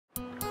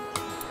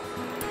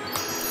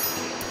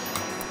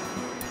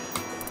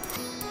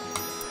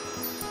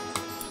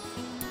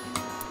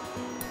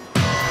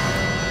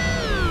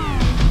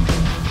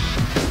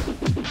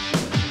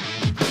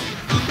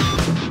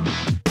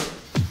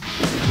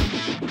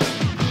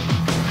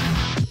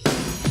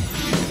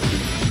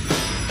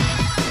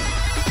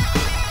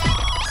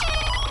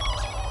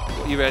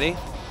ready?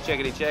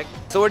 Checkity check.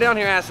 So we're down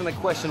here asking the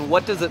question,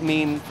 what does it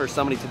mean for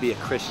somebody to be a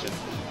Christian?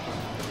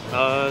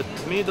 To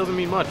me, it doesn't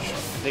mean much.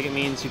 I think it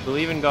means you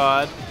believe in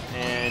God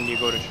and you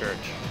go to church.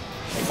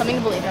 It's something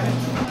to believe in.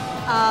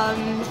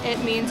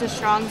 It means a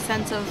strong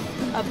sense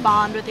of a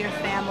bond with your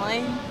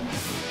family.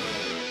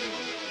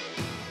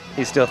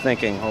 He's still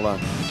thinking, hold on.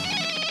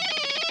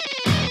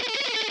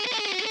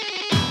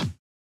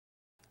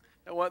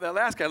 Well, that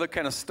last guy looked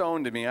kind of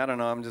stoned to me. I don't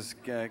know, I'm just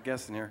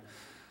guessing here.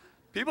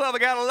 People have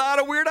got a lot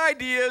of weird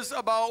ideas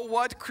about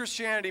what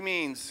Christianity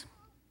means.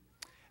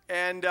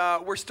 And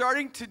we're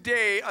starting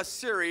today a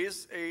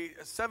series, a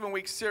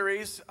 7-week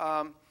series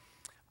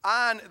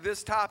on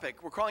this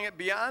topic. We're calling it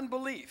Beyond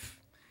Belief.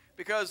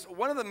 Because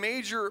one of the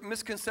major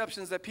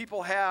misconceptions that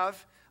people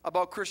have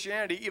about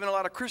Christianity, even a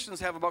lot of Christians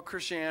have about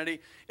Christianity,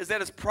 is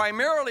that it's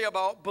primarily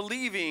about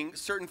believing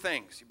certain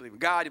things. You believe in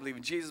God, you believe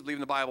in Jesus, you believe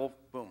in the Bible,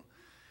 boom.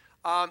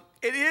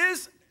 It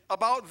is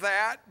about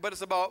that, but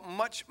it's about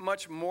much,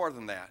 much more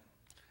than that.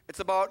 It's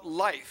about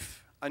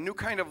life, a new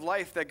kind of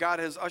life that God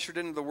has ushered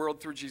into the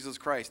world through Jesus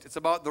Christ. It's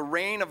about the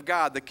reign of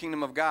God, the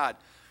kingdom of God.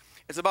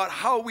 It's about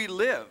how we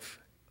live,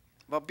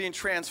 about being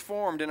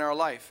transformed in our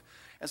life.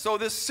 And so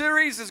this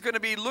series is going to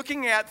be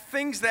looking at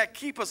things that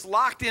keep us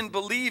locked in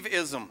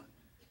believism,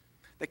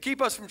 that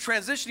keep us from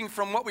transitioning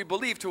from what we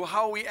believe to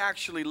how we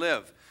actually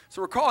live.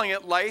 So we're calling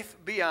it Life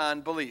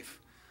Beyond Belief.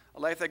 A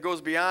life that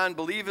goes beyond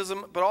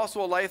believism, but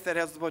also a life that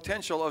has the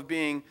potential of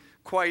being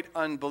quite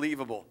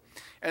unbelievable.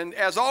 And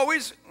as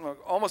always,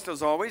 almost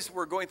as always,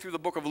 we're going through the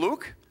book of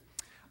Luke,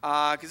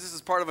 because this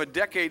is part of a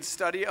decade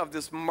study of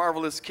this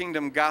marvelous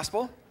kingdom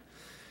gospel.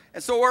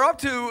 And so we're up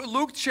to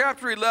Luke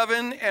chapter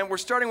 11, and we're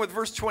starting with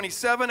verse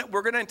 27.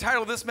 We're going to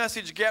entitle this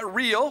message, Get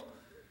Real,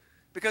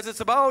 because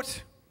it's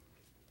about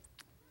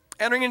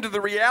entering into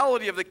the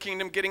reality of the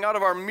kingdom, getting out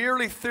of our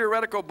merely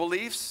theoretical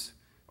beliefs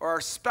or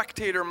our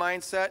spectator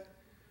mindset,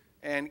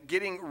 and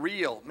getting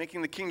real,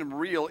 making the kingdom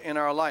real in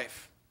our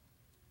life.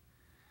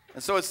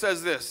 And so it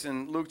says this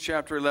in Luke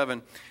chapter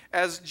 11.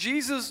 As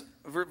Jesus,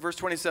 verse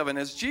 27,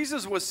 as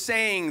Jesus was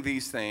saying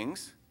these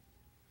things,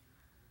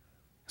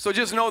 so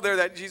just know there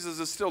that Jesus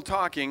is still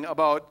talking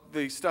about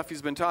the stuff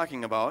he's been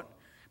talking about.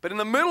 But in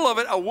the middle of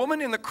it, a woman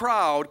in the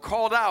crowd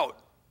called out,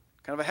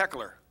 kind of a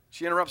heckler.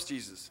 She interrupts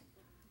Jesus.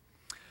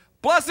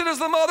 Blessed is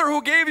the mother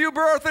who gave you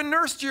birth and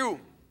nursed you.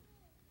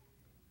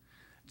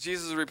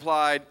 Jesus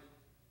replied,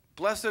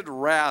 blessed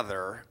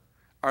rather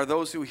are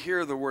those who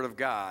hear the word of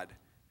God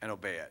and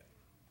obey it.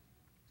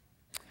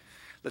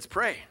 Let's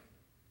pray.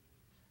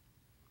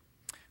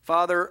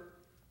 Father,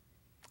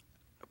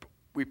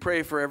 we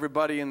pray for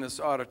everybody in this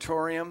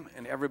auditorium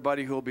and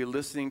everybody who will be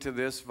listening to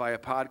this via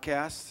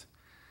podcast,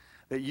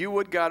 that you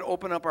would, God,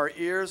 open up our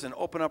ears and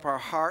open up our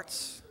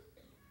hearts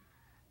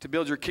to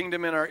build your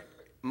kingdom in our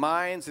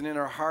minds and in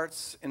our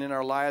hearts and in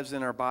our lives,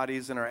 in our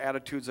bodies, in our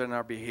attitudes and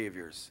our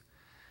behaviors.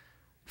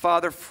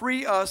 Father,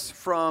 free us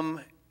from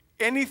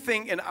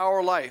anything in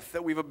our life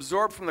that we've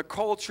absorbed from the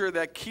culture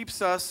that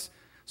keeps us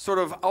sort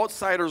of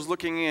outsiders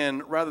looking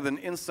in rather than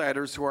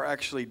insiders who are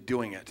actually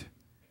doing it.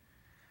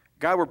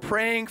 God, we're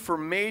praying for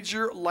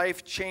major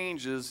life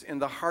changes in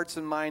the hearts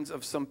and minds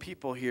of some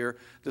people here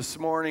this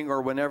morning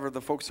or whenever the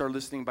folks are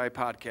listening by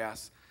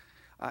podcast.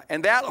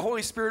 And that,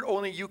 Holy Spirit,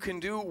 only you can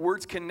do.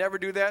 Words can never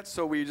do that,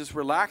 so we just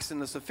relax in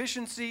the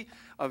sufficiency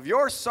of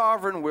your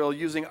sovereign will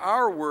using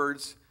our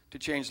words to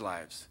change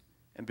lives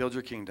and build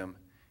your kingdom.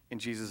 In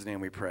Jesus' name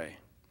we pray.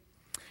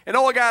 And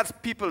all God's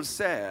people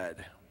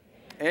said,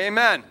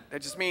 Amen.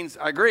 That just means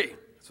I agree.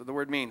 That's what the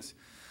word means.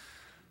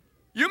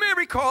 You may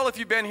recall, if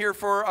you've been here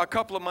for a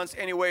couple of months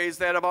anyways,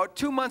 that about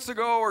 2 months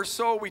ago or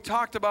so, we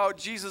talked about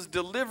Jesus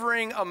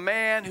delivering a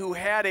man who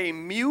had a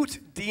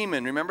mute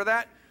demon. Remember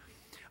that?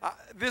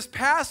 This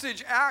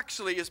passage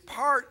actually is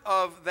part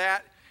of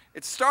that.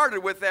 It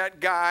started with that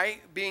guy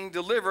being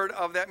delivered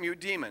of that mute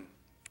demon,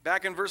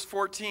 back in verse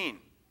 14.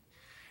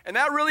 And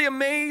that really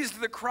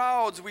amazed the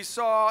crowds we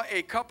saw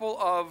a couple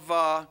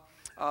of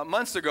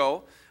months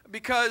ago,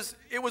 because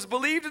it was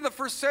believed in the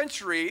first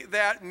century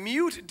that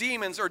mute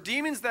demons, or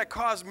demons that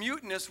cause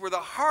muteness, were the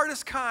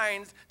hardest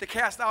kinds to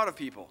cast out of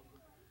people.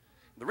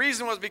 The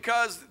reason was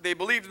because they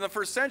believed in the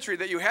first century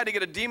that you had to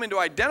get a demon to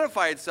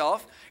identify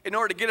itself in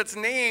order to get its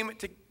name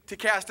to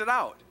cast it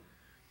out.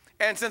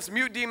 And since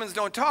mute demons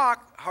don't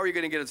talk, how are you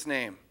going to get its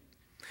name?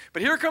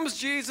 But here comes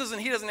Jesus,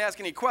 and he doesn't ask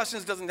any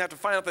questions, doesn't have to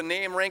find out the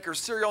name, rank, or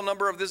serial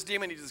number of this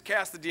demon. He just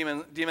casts the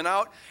demon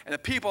out, and the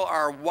people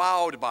are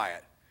wowed by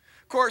it.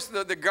 Of course,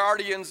 the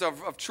guardians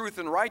of truth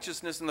and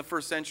righteousness in the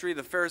first century,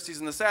 the Pharisees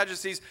and the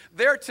Sadducees,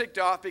 they're ticked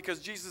off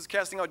because Jesus is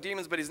casting out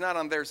demons, but he's not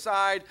on their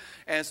side.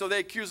 And so they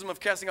accuse him of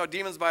casting out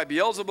demons by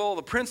Beelzebul,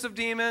 the prince of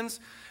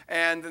demons.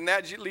 And then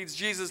that leads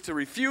Jesus to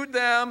refute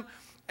them.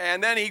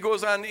 And then he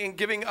goes on in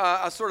giving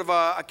a sort of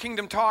a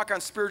kingdom talk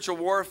on spiritual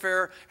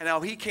warfare and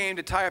how he came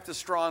to tie up the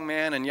strong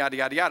man and yada,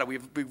 yada, yada.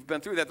 We've been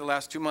through that the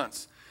last 2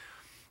 months.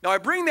 Now, I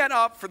bring that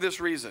up for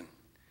this reason.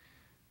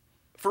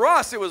 For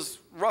us, it was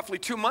roughly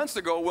 2 months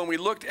ago when we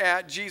looked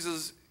at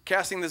Jesus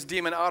casting this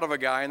demon out of a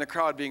guy and the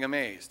crowd being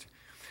amazed.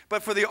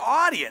 But for the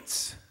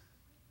audience,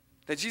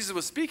 that Jesus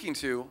was speaking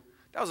to,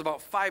 that was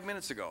about 5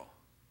 minutes ago.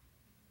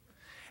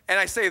 And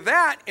I say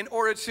that in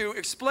order to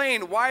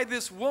explain why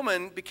this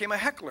woman became a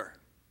heckler.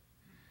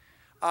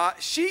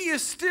 She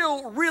is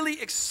still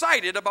really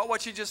excited about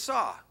what she just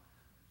saw.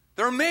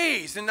 They're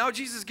amazed, and now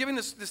Jesus is giving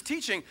this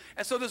teaching,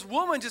 and so this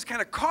woman just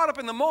kind of caught up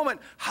in the moment,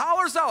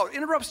 hollers out,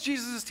 interrupts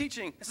Jesus'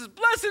 teaching, and says,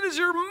 "Blessed is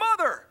your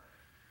mother."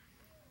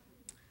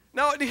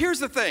 Now, here's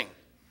the thing.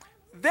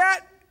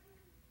 That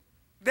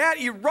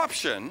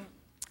eruption,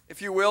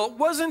 if you will,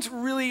 wasn't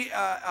really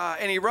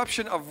an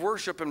eruption of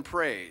worship and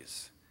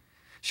praise.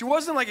 She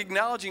wasn't like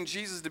acknowledging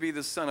Jesus to be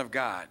the Son of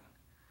God.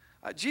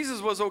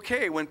 Jesus was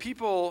okay. When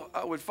people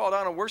would fall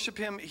down and worship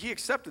him, he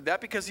accepted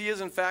that because he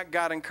is, in fact,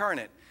 God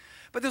incarnate.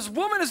 But this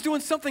woman is doing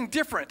something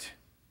different.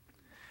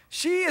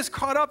 She is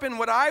caught up in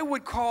what I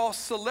would call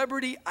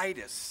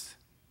celebrity-itis.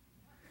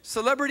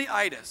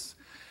 Celebrity-itis.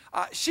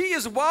 She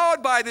is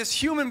wowed by this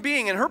human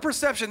being. In her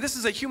perception, this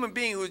is a human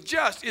being who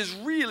just is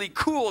really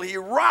cool. He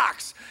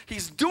rocks.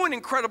 He's doing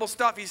incredible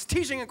stuff. He's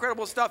teaching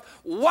incredible stuff.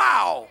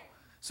 Wow.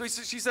 So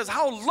she says,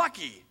 "How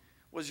lucky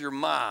was your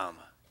mom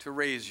to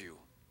raise you,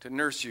 to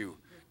nurse you,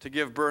 to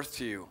give birth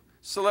to you?"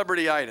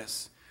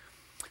 Celebrity-itis.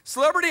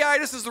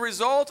 Celebrity-itis is the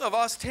result of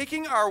us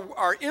taking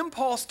our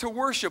impulse to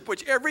worship,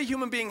 which every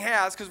human being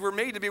has because we're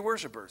made to be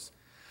worshipers.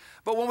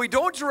 But when we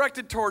don't direct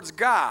it towards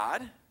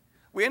God,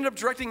 we end up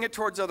directing it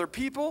towards other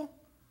people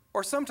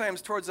or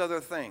sometimes towards other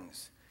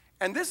things.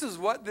 And this is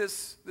what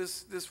this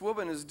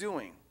woman is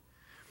doing.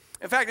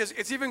 In fact,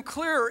 it's even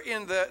clearer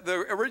in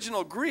the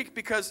original Greek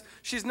because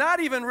she's not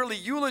even really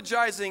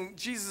eulogizing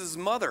Jesus'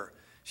 mother.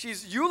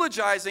 She's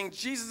eulogizing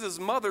Jesus'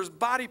 mother's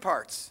body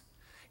parts.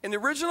 In the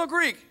original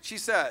Greek, she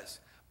says,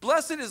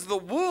 "Blessed is the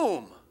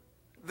womb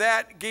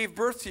that gave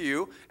birth to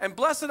you, and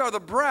blessed are the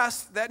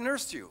breasts that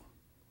nursed you."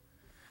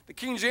 The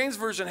King James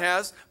Version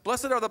has,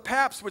 "Blessed are the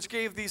paps which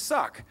gave thee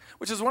suck,"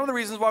 which is one of the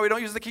reasons why we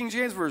don't use the King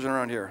James Version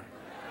around here.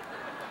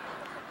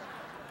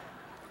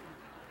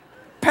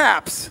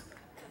 Paps.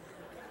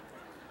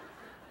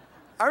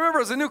 I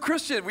remember as a new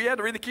Christian, we had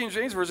to read the King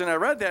James Version. I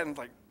read that and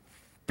like,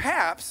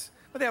 paps?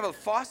 Would they have a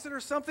faucet or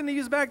something to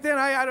use back then?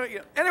 I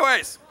don't.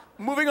 Anyways,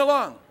 moving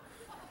along.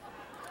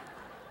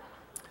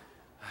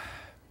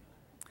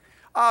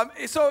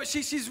 So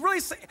she's really,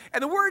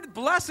 and the word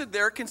blessed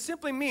there can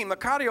simply mean,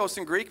 makarios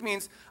in Greek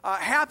means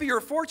happy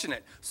or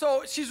fortunate.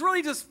 So she's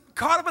really just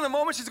caught up in the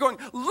moment. She's going,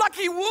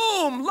 "Lucky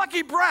womb,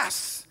 lucky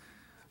breasts.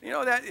 You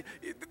know, that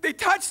they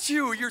touched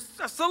you. You're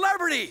a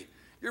celebrity.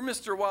 You're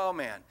Mr. Wow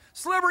Man."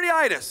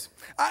 Celebrity-itis.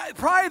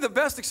 Probably the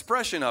best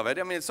expression of it.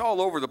 I mean, it's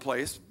all over the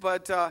place,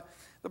 but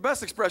the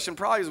best expression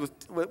probably is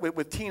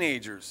with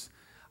teenagers.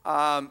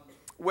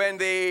 When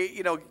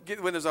they,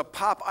 when there's a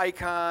pop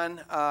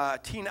icon,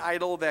 teen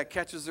idol that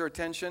catches their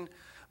attention.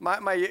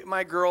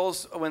 My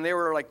girls, when they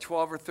were like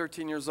 12 or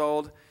 13 years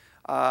old,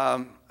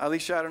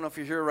 Alicia, I don't know if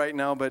you're here right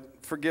now,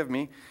 but forgive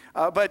me.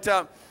 But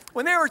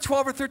when they were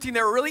 12 or 13,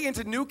 they were really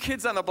into New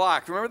Kids on the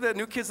Block. Remember the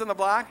New Kids on the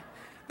Block?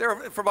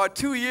 For about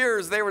 2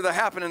 years, they were the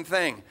happening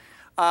thing.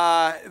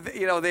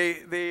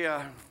 They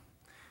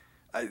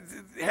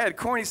had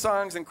corny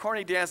songs and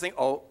corny dancing.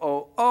 Oh,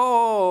 oh,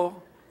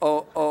 oh,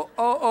 oh, oh,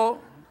 oh, oh.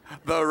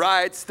 The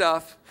right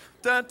stuff.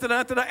 Dun, dun,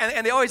 dun, dun, dun.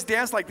 And they always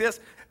dance like this.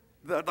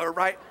 The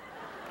right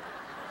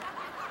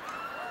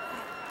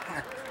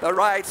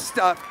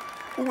stuff.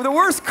 The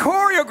worst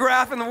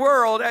choreograph in the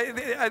world.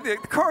 The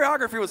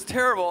choreography was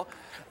terrible.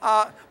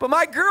 But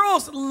my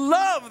girls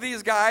love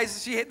these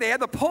guys. They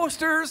had the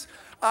posters.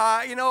 They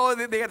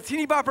had the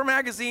teeny bopper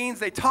magazines.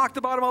 They talked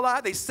about them a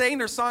lot. They sang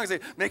their songs.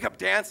 They make up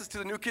dances to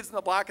the New Kids on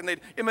the Block, and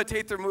they'd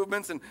imitate their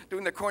movements and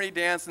doing the corny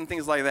dance and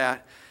things like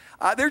that.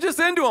 They're just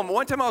into them.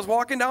 One time I was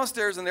walking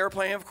downstairs, and they were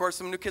playing, of course,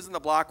 some New Kids on the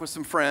Block with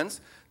some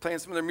friends, playing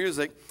some of their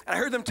music. And I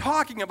heard them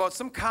talking about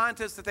some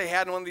contest that they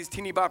had in one of these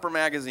teeny bopper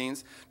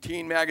magazines,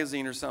 Teen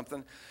Magazine or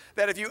something,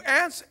 that if you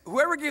answer,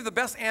 whoever gave the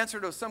best answer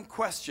to some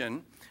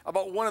question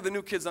about one of the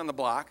New Kids on the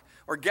Block,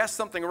 or guessed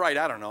something right,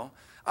 I don't know,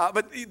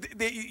 but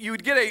you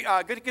would get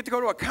to go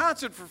to a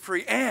concert for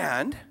free,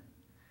 and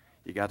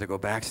you got to go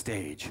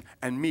backstage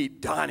and meet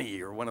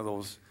Donnie or one of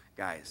those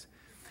guys.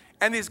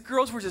 And these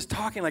girls were just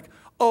talking like,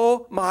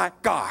 "Oh my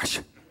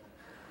gosh.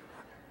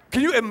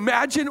 Can you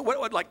imagine what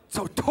it would like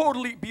so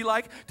totally be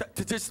like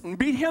to just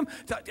meet him?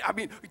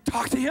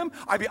 Talk to him?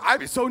 I'd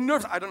be so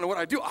nervous. I don't know what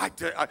I'd do.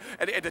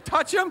 And to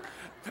touch him?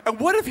 And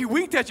what if he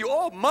winked at you?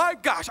 Oh my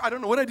gosh, I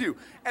don't know what I'd do."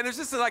 And there's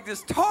just like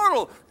this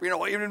total,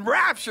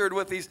 enraptured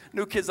with these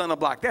New Kids on the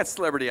Block. That's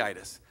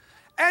celebrity-itis.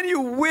 And you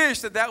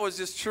wish that was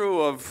just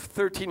true of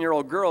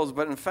 13-year-old girls,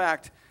 but in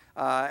fact,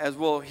 as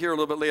we'll hear a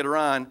little bit later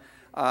on,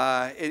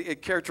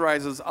 it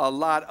characterizes a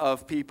lot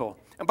of people.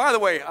 And by the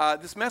way,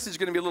 this message is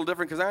going to be a little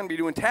different because I'm going to be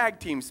doing tag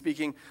team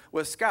speaking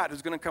with Scott,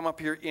 who's going to come up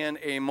here in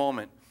a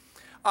moment.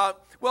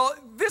 Well,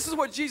 this is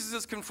what Jesus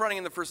is confronting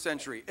in the first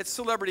century. It's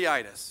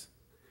celebrity-itis.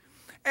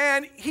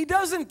 And he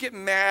doesn't get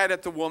mad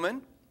at the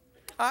woman.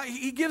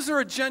 He gives her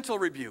a gentle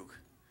rebuke.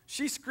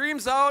 She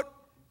screams out,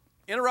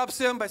 interrupts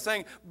him by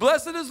saying,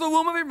 "Blessed is the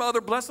womb of your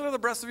mother, blessed are the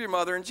breasts of your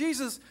mother." And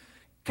Jesus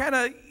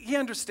he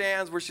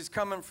understands where she's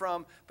coming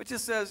from, but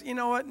just says, you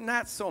know what,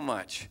 not so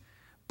much.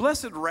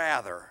 Blessed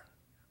rather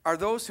are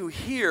those who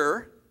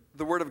hear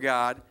the word of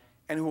God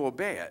and who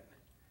obey it.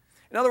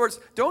 In other words,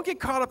 don't get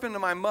caught up into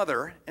my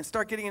mother and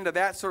start getting into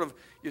that sort of,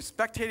 you're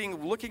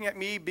spectating, looking at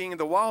me being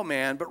the wow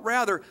man, but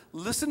rather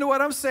listen to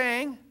what I'm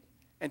saying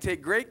and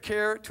take great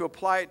care to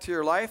apply it to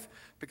your life,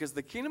 because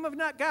the kingdom of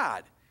not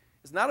God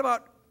is not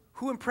about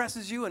who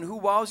impresses you and who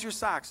wows your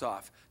socks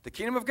off. The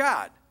kingdom of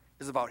God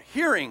is about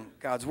hearing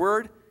God's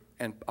word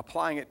and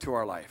applying it to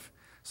our life.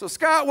 So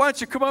Scott, why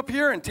don't you come up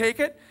here and take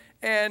it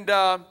and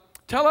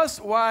tell us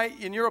why,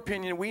 in your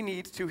opinion, we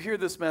need to hear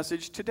this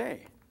message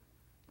today.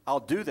 I'll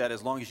do that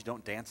as long as you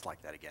don't dance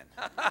like that again.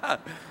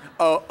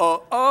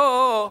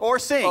 Oh. Or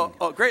sing.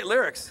 Oh, great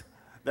lyrics.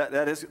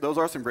 Those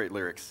are some great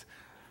lyrics.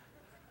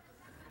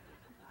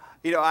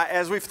 You know,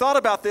 as we've thought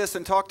about this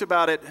and talked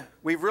about it,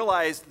 we've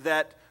realized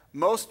that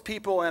most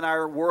people in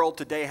our world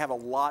today have a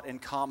lot in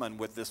common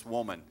with this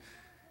woman.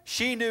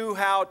 She knew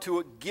how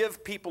to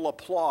give people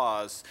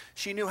applause.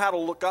 She knew how to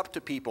look up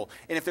to people.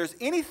 And if there's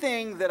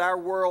anything that our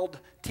world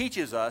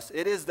teaches us,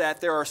 it is that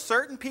there are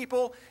certain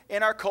people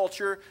in our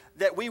culture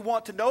that we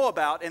want to know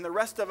about, and the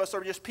rest of us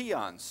are just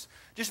peons.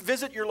 Just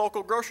visit your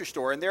local grocery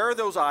store, and there are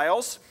those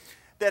aisles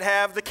that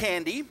have the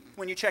candy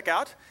when you check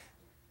out.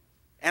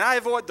 And I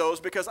avoid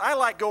those because I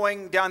like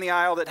going down the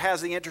aisle that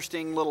has the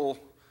interesting little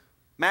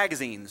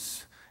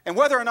magazines. And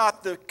whether or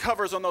not the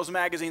covers on those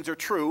magazines are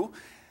true,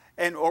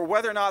 or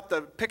whether or not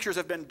the pictures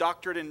have been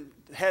doctored and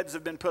heads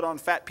have been put on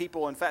fat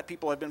people and fat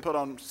people have been put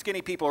on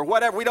skinny people or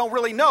whatever, we don't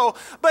really know.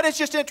 But it's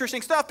just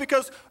interesting stuff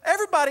because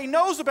everybody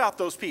knows about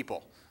those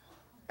people.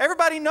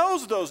 Everybody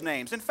knows those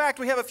names. In fact,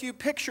 we have a few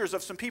pictures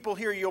of some people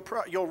here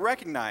you'll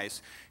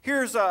recognize.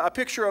 Here's a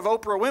picture of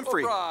Oprah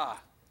Winfrey. Oprah.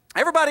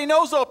 Everybody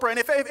knows Oprah. And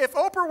if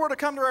Oprah were to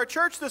come to our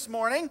church this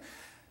morning,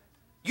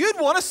 you'd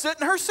want to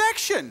sit in her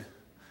section.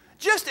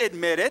 Just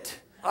admit it.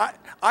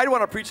 I'd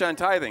want to preach on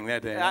tithing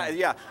that day.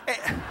 Yeah.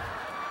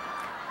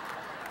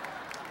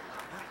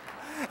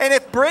 And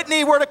if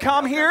Brittany were to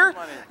come here,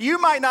 you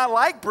might not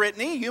like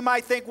Brittany. You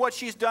might think what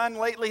she's done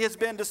lately has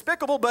been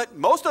despicable, but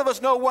most of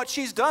us know what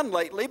she's done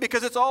lately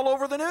because it's all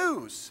over the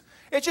news.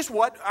 It's just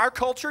what our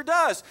culture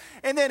does.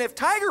 And then if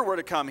Tiger were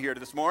to come here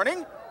this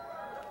morning,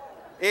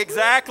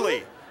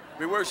 exactly.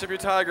 We worship your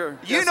Tiger.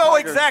 You Yes, know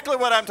Tiger. exactly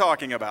what I'm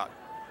talking about.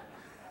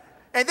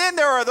 And then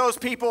there are those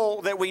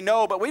people that we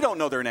know, but we don't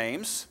know their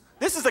names.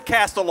 This is a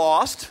cast of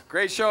Lost.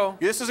 Great show.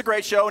 This is a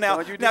great show.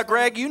 Now, Now,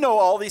 Greg, you know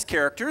all these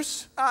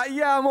characters.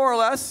 Yeah, more or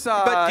less.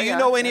 But do you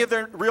know any of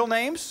their real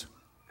names?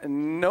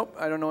 Nope,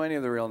 I don't know any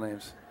of the real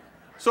names.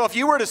 So if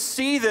you were to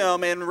see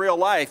them in real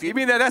life, You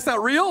mean that's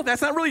not real?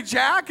 That's not really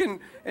Jack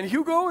and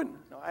Hugo? And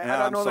I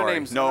don't know their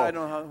names. No. I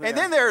don't know And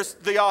then there's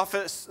The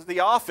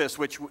Office,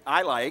 which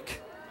I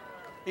like.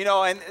 You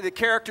know, and the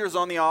characters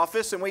on The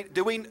Office, and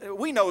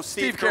we know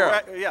Steve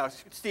Carell. Yeah,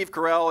 Steve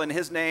Carell and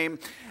his name.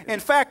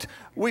 In fact,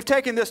 we've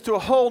taken this to a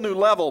whole new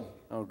level.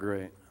 Oh,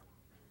 great.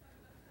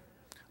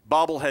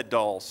 Bobblehead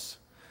dolls.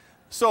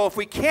 So if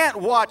we can't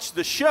watch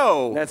the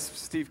show, That's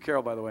Steve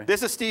Carell, by the way.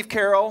 this is Steve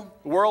Carell,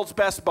 world's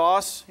best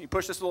boss. You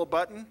push this little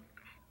button.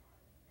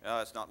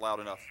 Oh, it's not loud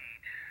enough.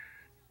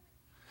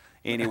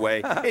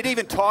 Anyway, it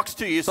even talks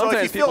to you. Sometimes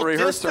so if you people feel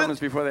rehearse distant, sermons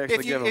before they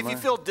actually give them. If you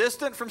feel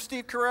distant from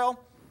Steve Carell,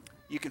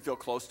 you can feel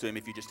close to him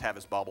if you just have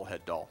his bobblehead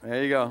doll.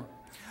 There you go.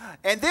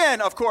 And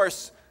then, of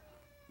course,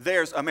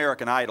 there's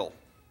American Idol.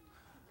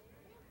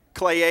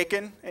 Clay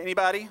Aiken,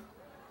 anybody?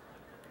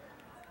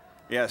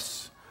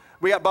 Yes.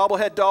 We got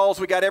bobblehead dolls.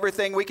 We got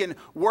everything. We can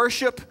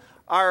worship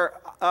our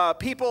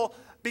people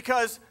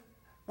because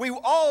we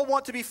all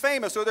want to be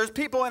famous. So there's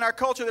people in our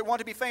culture that want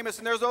to be famous,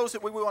 and there's those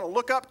that we want to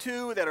look up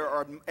to, that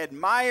are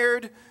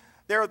admired.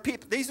 There are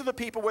people, these are the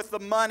people with the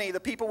money, the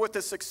people with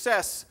the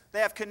success. They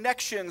have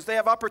connections, they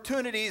have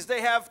opportunities,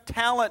 they have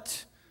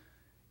talent,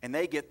 and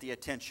they get the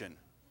attention.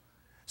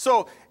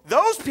 So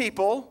those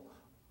people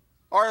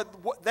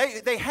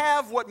they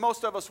have what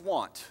most of us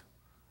want.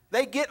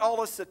 They get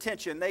all this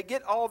attention, they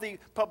get all the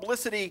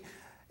publicity.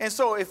 And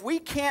so if we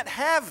can't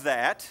have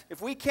that,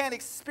 if we can't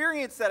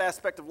experience that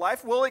aspect of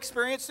life, we'll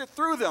experience it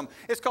through them.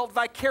 It's called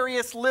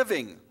vicarious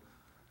living.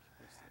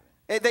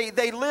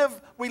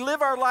 We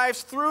live our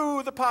lives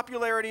through the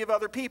popularity of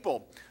other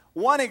people.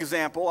 One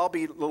example, I'll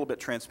be a little bit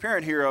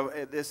transparent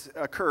here, this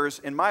occurs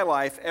in my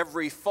life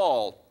every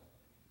fall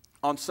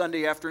on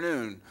Sunday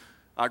afternoon.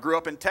 I grew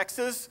up in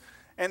Texas,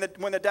 and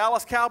when the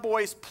Dallas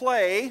Cowboys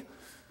play,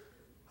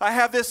 I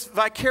have this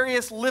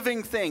vicarious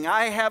living thing.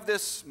 I have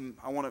this,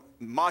 I want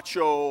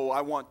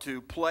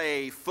to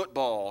play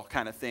football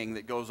kind of thing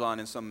that goes on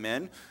in some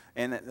men,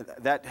 and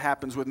that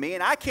happens with me.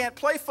 And I can't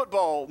play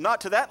football,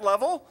 not to that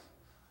level,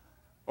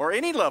 or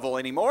any level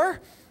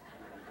anymore.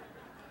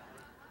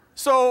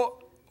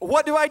 So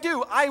what do?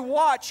 I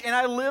watch and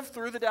I live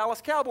through the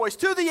Dallas Cowboys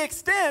to the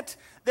extent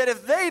that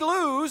if they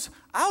lose,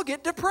 I'll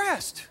get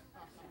depressed.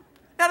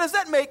 Now, does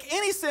that make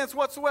any sense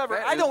whatsoever?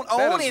 I don't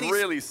own any. That is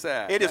really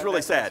sad. It is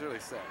really sad. That's really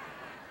sad.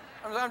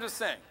 I'm just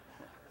saying.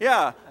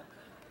 Yeah.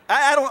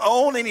 I don't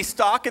own any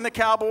stock in the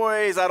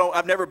Cowboys.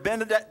 I've never been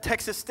to that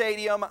Texas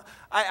Stadium.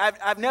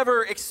 I've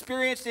never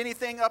experienced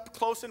anything up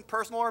close and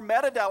personal or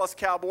met a Dallas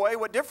Cowboy.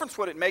 What difference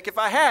would it make if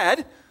I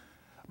had?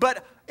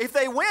 But if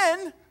they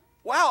win,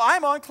 wow,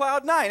 I'm on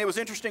cloud nine. It was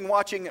interesting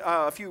watching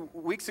a few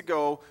weeks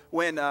ago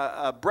when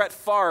Brett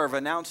Favre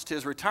announced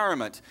his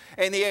retirement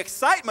and the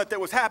excitement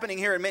that was happening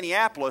here in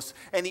Minneapolis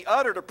and the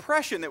utter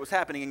depression that was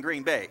happening in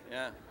Green Bay.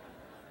 Yeah.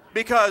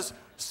 Because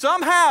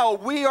somehow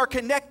we are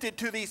connected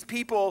to these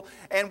people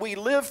and we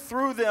live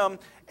through them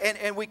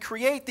and we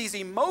create these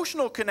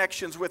emotional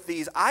connections with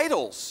these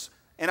idols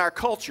in our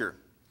culture.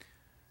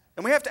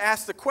 And we have to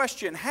ask the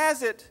question,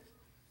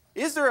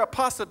 is there a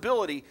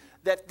possibility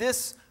that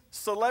this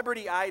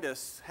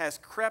celebrity-itis has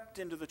crept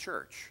into the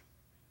church?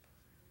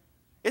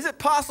 Is it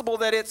possible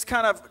that it's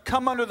kind of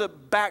come under the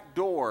back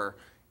door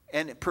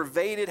and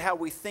pervaded how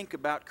we think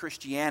about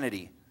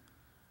Christianity?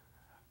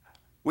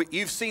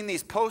 You've seen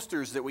these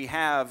posters that we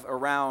have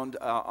around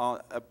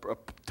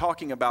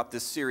talking about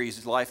this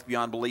series, Life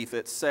Beyond Belief,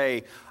 that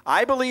say,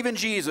 I believe in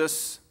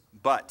Jesus,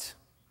 but.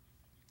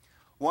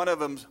 One of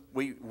them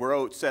we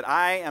wrote said,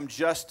 I am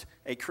just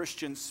a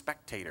Christian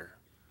spectator.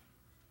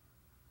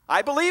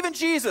 I believe in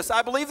Jesus.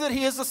 I believe that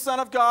he is the Son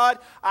of God.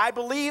 I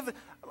believe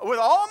with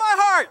all my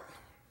heart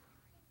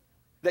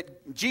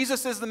that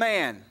Jesus is the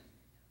man.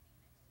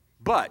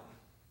 But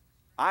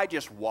I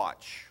just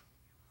watch.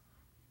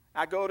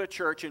 I go to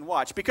church and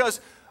watch. Because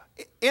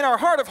in our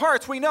heart of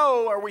hearts, we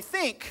know or we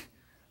think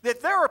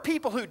that there are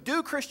people who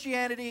do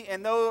Christianity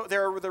and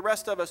there are the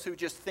rest of us who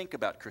just think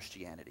about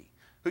Christianity,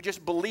 who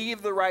just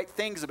believe the right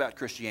things about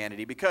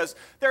Christianity. Because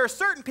there are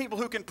certain people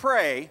who can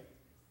pray,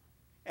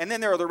 and then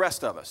there are the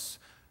rest of us.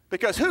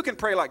 Because who can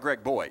pray like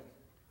Greg Boyd?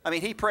 I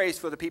mean, he prays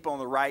for the people on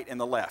the right and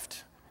the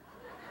left.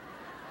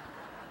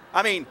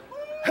 I mean,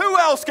 who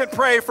else can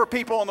pray for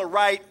people on the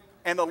right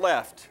and the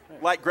left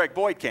like Greg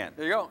Boyd can?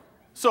 There you go.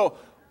 So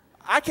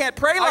I can't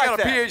pray like that. I got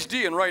a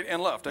PhD in right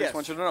and left. I just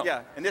want you to know.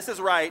 Yeah, and this is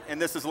right and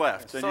this is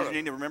left. And Sort you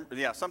need to remember,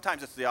 yeah,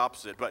 sometimes it's the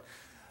opposite. But,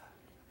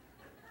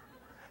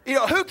 you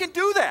know, who can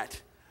do that?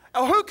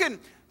 Or who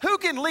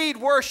can lead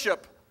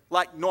worship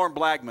like Norm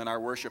Blagman, our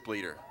worship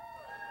leader?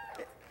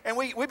 And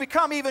we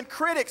become even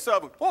critics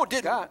of,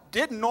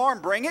 didn't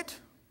Norm bring it?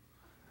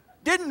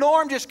 Didn't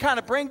Norm just kind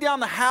of bring down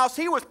the house?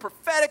 He was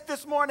prophetic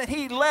this morning.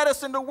 He led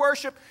us into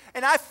worship,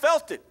 and I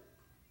felt it.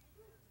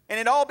 And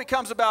it all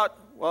becomes about,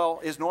 well,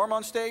 is Norm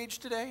on stage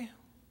today?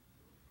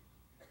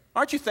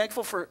 Aren't you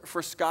thankful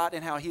for Scott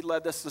and how he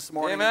led us this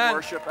morning in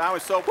worship? I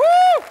was so,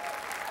 woo!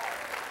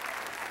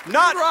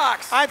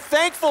 I'm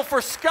thankful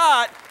for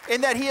Scott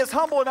in that he is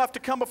humble enough to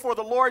come before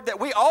the Lord that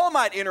we all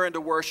might enter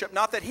into worship,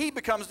 not that he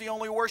becomes the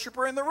only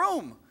worshiper in the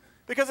room.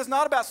 Because it's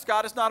not about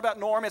Scott, it's not about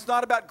Norm, it's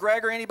not about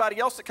Greg or anybody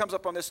else that comes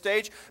up on this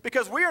stage,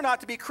 because we are not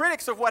to be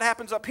critics of what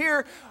happens up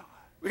here.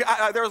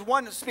 There was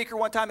one speaker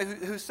one time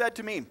who said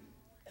to me,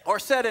 or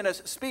said in a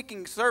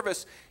speaking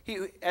service,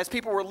 as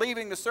people were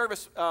leaving the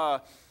service,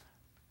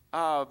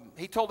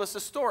 he told us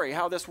a story,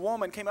 how this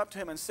woman came up to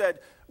him and said,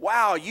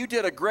 wow, you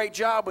did a great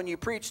job when you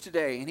preached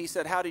today. And he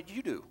said, how did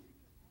you do?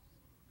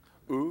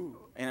 Ooh.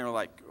 And they were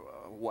like,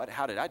 what?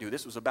 How did I do?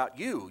 This was about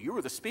you. You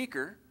were the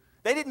speaker.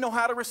 They didn't know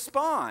how to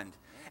respond.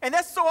 And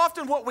that's so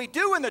often what we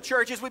do in the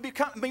church is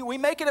we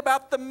make it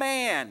about the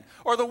man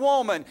or the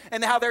woman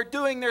and how they're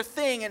doing their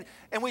thing.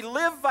 And we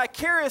live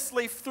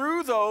vicariously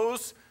through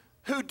those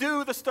who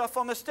do the stuff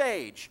on the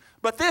stage.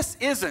 But this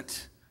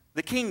isn't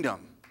the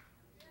kingdom.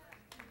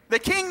 The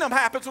kingdom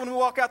happens when we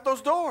walk out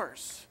those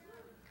doors.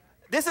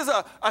 This is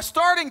a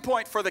starting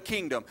point for the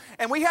kingdom.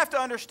 And we have to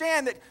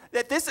understand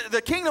that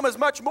the kingdom is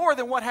much more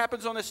than what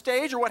happens on the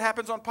stage or what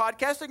happens on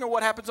podcasting or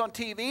what happens on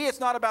TV. It's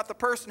not about the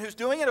person who's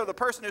doing it or the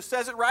person who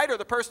says it right or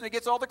the person who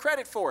gets all the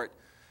credit for it.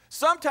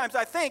 Sometimes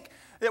I think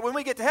that when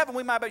we get to heaven,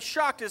 we might be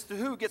shocked as to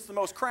who gets the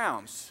most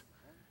crowns.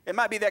 It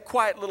might be that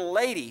quiet little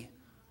lady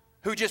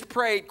who just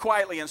prayed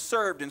quietly and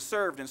served and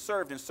served and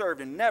served and served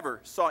and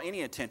never saw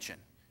any attention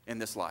in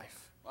this life.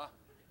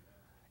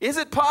 Is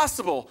it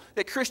possible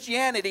that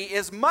Christianity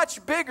is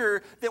much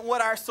bigger than what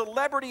our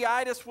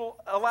celebrity-itis will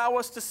allow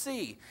us to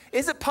see?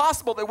 Is it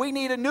possible that we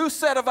need a new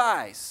set of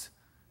eyes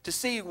to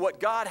see what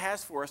God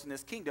has for us in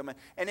this kingdom?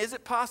 And is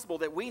it possible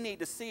that we need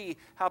to see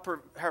how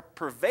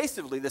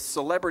pervasively this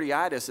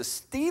celebrity-itis is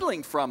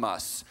stealing from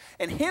us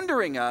and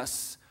hindering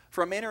us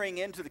from entering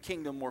into the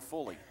kingdom more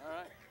fully? All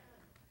right.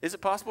 Is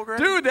it possible, Greg?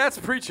 Dude, that's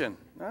preaching.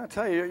 I'll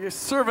tell you, you're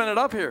serving it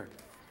up here.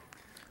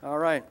 All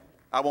right.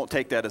 I won't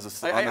take that as a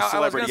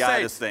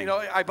celebrity-itis thing. You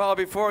know, I bow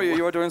before you.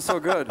 You are doing so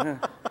good.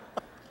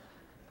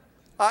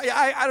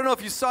 I don't know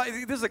if you saw.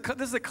 This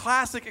is a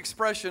classic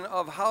expression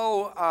of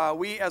how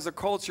we as a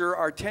culture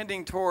are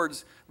tending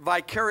towards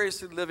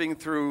vicariously living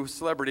through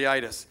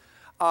celebrity-itis.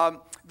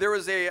 There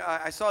was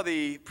I saw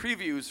the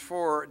previews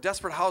for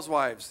Desperate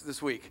Housewives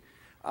this week.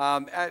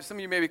 Some of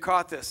you maybe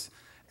caught this.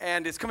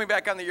 And it's coming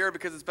back on the air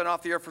because it's been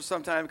off the air for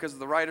some time because of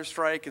the writer's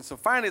strike. And so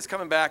finally it's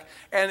coming back.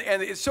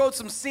 And it showed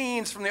some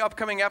scenes from the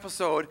upcoming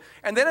episode.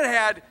 And then it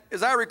had,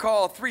 as I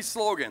recall, 3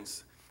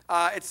 slogans.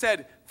 It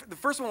said, the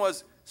first one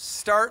was,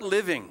 start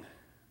living.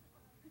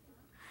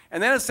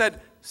 And then it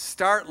said,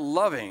 start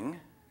loving.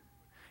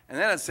 And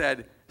then it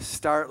said,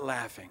 start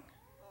laughing.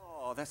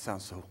 Oh, that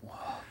sounds so...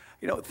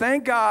 You know,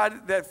 thank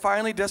God that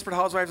finally Desperate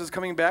Housewives is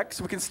coming back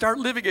so we can start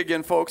living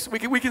again, folks. We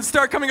can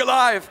start coming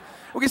alive.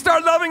 We can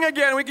start loving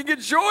again. We can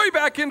get joy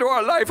back into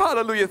our life.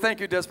 Hallelujah.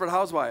 Thank you, Desperate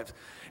Housewives.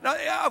 Now,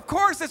 of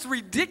course, it's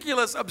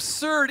ridiculous,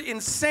 absurd,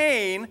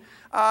 insane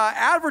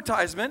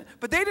advertisement,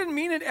 but they didn't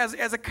mean it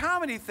as a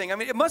comedy thing. I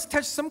mean, it must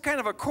touch some kind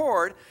of a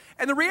chord.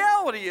 And the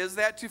reality is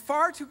that to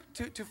far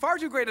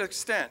too great an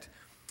extent,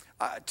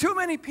 too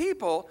many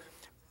people,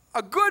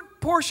 a good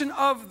portion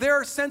of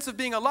their sense of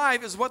being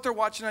alive is what they're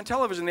watching on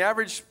television. The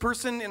average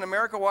person in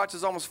America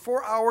watches almost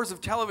 4 hours of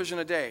television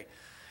a day.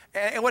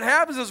 And what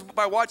happens is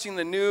by watching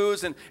the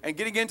news and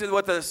getting into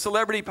what the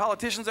celebrity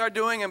politicians are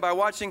doing and by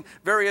watching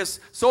various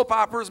soap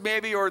operas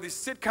maybe or these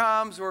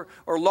sitcoms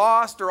or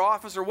Lost or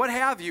Office or what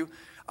have you,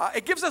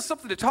 it gives us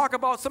something to talk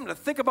about, something to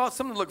think about,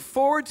 something to look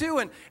forward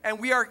to, and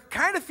we are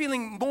kind of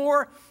feeling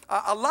more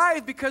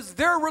alive because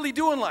they're really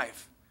doing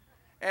life.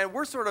 And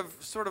we're sort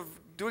of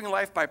doing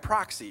life by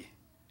proxy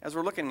as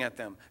we're looking at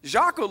them.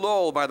 Jacques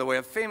Ellul, by the way,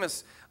 a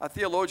famous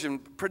theologian,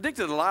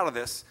 predicted a lot of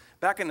this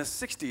back in the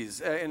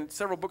 60s in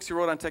several books he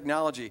wrote on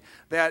technology,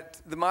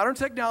 that the modern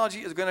technology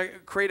is going to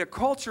create a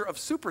culture of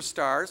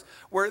superstars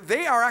where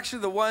they are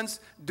actually the ones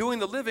doing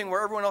the living,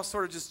 where everyone else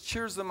sort of just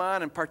cheers them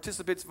on and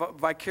participates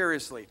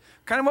vicariously.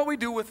 Kind of what we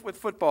do with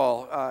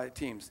football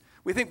teams.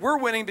 We think we're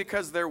winning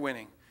because they're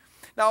winning.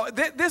 Now,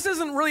 this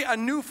isn't really a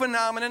new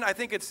phenomenon. I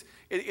think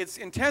it's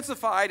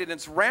intensified and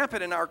it's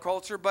rampant in our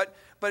culture, but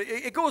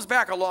it goes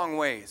back a long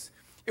ways.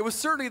 It was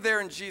certainly there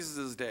in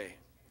Jesus' day.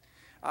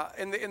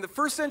 In the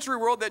first century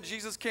world that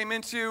Jesus came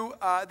into,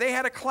 they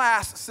had a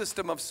class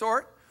system of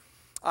sort.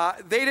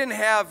 They didn't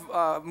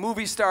have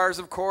movie stars,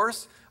 of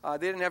course. They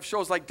didn't have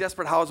shows like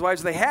Desperate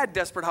Housewives. They had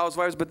Desperate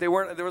Housewives, but there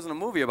wasn't a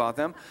movie about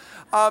them.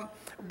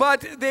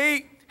 But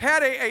they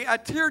had a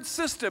tiered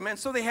system, and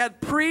so they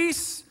had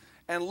priests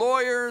and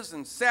lawyers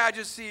and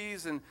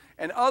Sadducees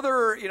and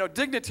other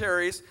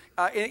dignitaries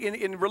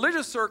in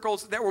religious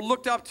circles that were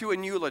looked up to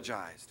and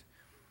eulogized.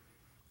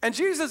 And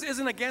Jesus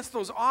isn't against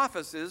those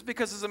offices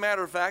because, as a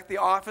matter of fact, the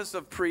office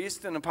of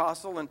priest and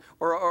apostle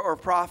or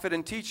prophet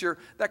and teacher,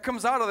 that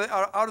comes out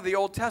of the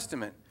Old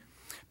Testament.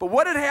 But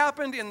what had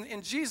happened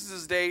in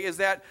Jesus' day is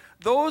that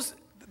those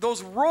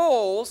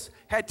roles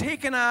had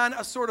taken on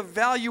a sort of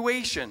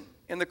valuation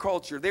in the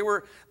culture. They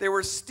were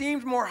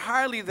esteemed more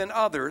highly than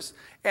others,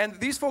 and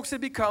these folks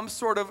had become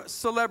sort of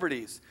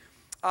celebrities.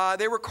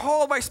 They were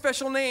called by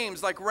special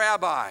names like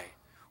rabbi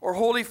or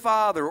holy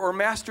father or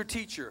master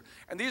teacher.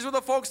 And these were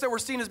the folks that were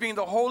seen as being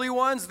the holy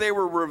ones. They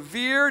were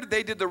revered.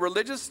 They did the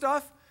religious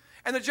stuff.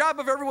 And the job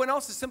of everyone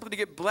else is simply to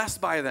get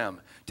blessed by them,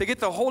 to get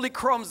the holy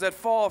crumbs that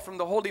fall from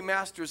the holy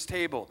master's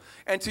table,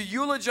 and to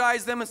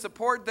eulogize them and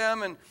support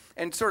them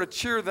and sort of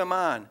cheer them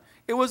on.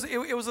 It was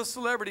a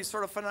celebrity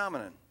sort of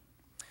phenomenon.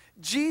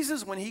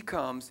 Jesus, when he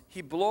comes,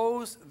 he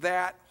blows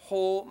that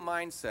whole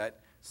mindset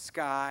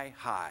sky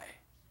high.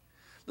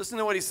 Listen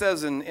to what he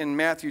says in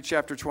Matthew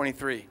chapter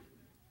 23.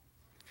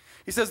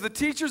 He says, the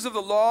teachers of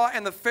the law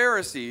and the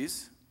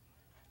Pharisees,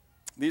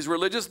 these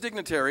religious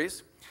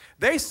dignitaries,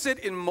 they sit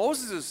in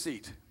Moses'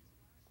 seat.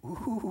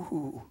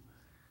 Ooh,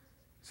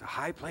 it's a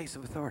high place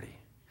of authority.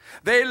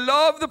 They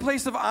love the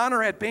place of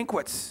honor at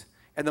banquets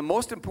and the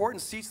most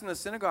important seats in the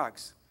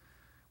synagogues.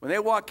 When they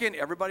walk in,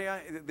 everybody,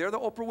 they're the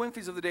Oprah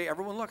Winfreys of the day.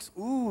 Everyone looks,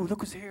 ooh, look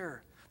who's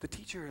here. The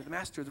teacher, the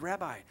master, the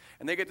rabbi.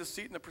 And they get to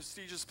seat in the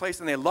prestigious place,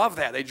 and they love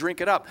that. They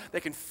drink it up. They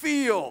can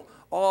feel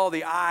all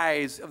the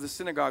eyes of the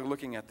synagogue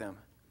looking at them.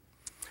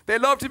 They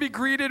love to be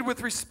greeted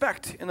with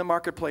respect in the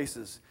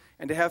marketplaces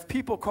and to have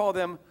people call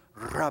them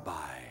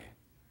rabbi.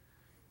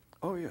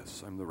 Oh,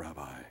 yes, I'm the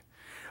rabbi.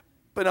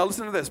 But now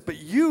listen to this. But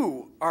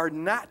you are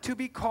not to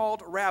be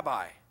called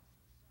rabbi.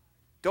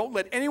 Don't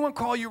let anyone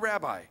call you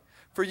rabbi.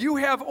 For you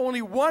have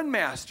only one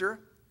master,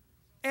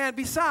 and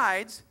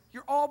besides,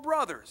 you're all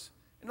brothers.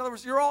 In other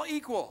words, you're all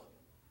equal.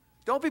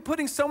 Don't be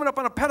putting someone up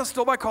on a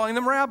pedestal by calling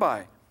them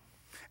rabbi.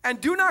 And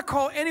do not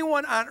call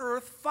anyone on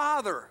earth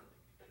father.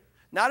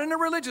 Not in a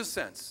religious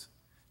sense.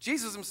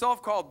 Jesus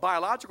himself called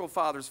biological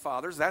fathers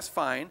fathers. That's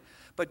fine.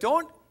 But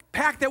don't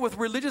pack that with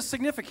religious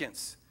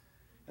significance.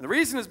 And the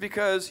reason is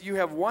because you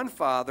have one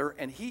Father,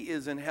 and he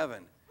is in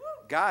heaven.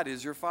 God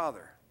is your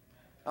Father.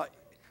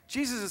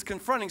 Jesus is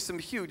confronting some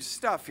huge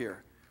stuff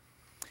here.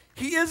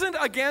 He isn't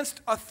against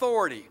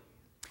authority.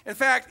 In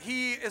fact,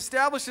 he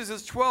establishes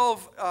his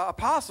 12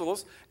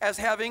 apostles as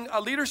having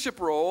a leadership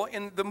role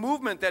in the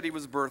movement that he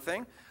was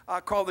birthing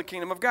called the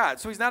Kingdom of God.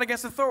 So he's not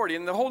against authority.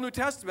 And the whole New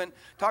Testament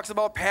talks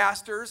about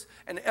pastors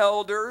and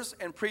elders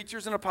and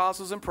preachers and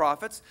apostles and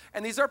prophets.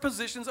 And these are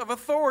positions of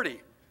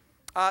authority.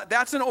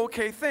 That's an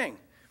okay thing.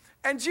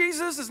 And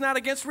Jesus is not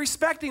against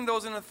respecting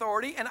those in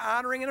authority and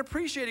honoring and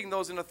appreciating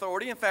those in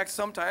authority. In fact,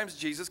 sometimes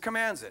Jesus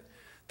commands it.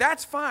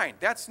 That's fine.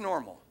 That's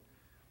normal.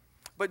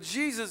 But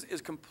Jesus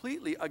is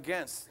completely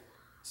against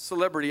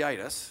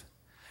celebrity-itis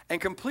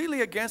and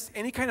completely against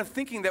any kind of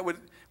thinking that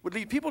would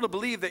lead people to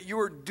believe that you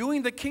are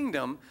doing the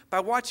kingdom by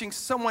watching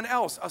someone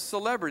else, a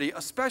celebrity,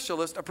 a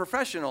specialist, a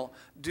professional,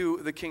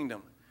 do the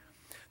kingdom.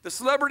 The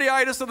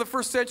celebrity-itis of the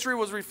first century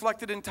was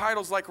reflected in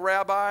titles like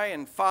rabbi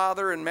and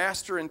father and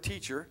master and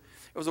teacher.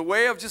 It was a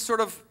way of just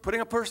sort of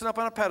putting a person up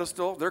on a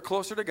pedestal. They're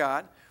closer to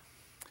God.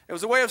 It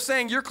was a way of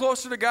saying you're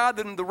closer to God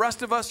than the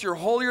rest of us. You're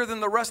holier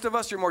than the rest of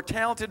us. You're more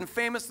talented and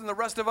famous than the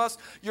rest of us.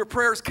 Your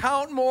prayers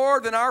count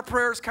more than our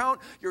prayers count.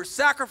 Your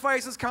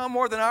sacrifices count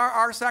more than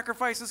our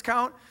sacrifices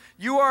count.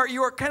 You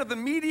are kind of the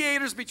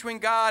mediators between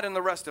God and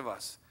the rest of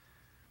us.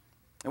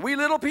 And we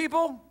little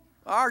people,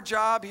 our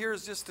job here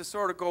is just to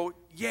sort of go,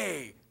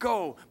 yay,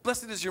 go.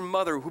 Blessed is your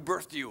mother who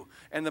birthed you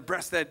and the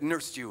breast that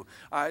nursed you.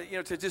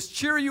 To just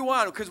cheer you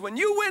on, because when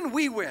you win,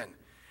 we win.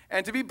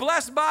 And to be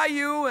blessed by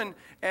you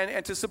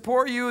and to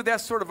support you,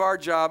 that's sort of our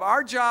job.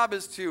 Our job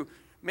is to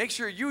make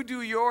sure you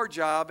do your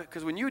job,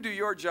 because when you do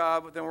your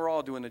job, then we're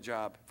all doing the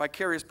job.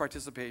 Vicarious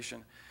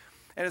participation.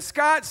 And as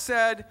Scott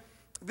said,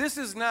 this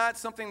is not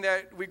something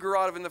that we grew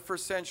out of in the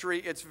first century.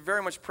 It's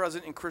very much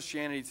present in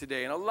Christianity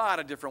today in a lot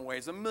of different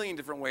ways, a million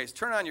different ways.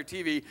 Turn on your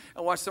TV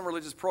and watch some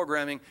religious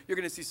programming. You're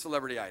going to see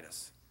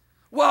celebrity-itis.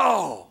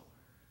 Whoa!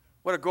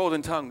 What a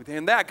golden tongue.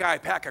 And that guy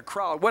pack a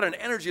crowd. What an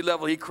energy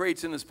level he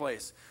creates in this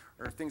place.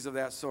 Or things of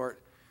that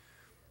sort.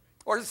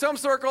 Or in some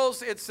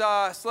circles, it's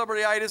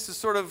celebrity-itis is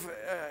sort of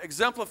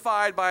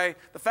exemplified by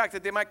the fact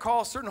that they might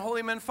call certain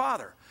holy men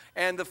father.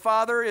 And the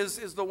father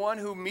is the one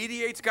who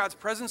mediates God's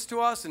presence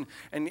to us and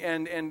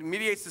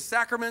mediates the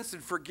sacraments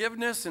and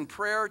forgiveness and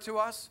prayer to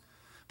us.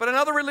 But in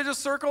other religious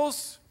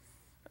circles,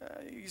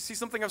 you see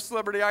something of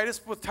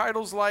celebrity-itis with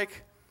titles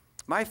like,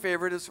 my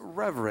favorite is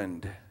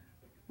Reverend.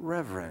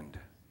 Reverend.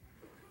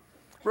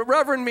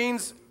 Reverend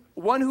means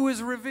one who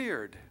is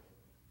revered.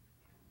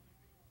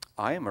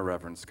 I am a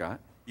reverend,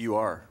 Scott. You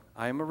are.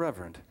 I am a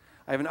reverend.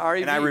 I have an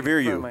R-E-V. And I revere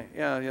you.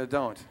 Yeah,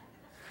 don't.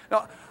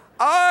 No,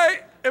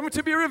 I am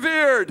to be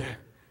revered.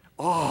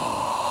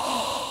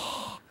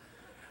 Oh.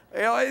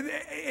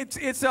 It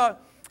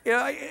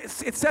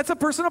sets a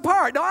person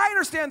apart. Now, I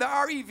understand the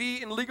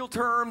R-E-V in legal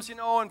terms,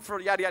 and for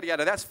yada, yada,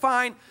 yada. That's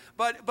fine.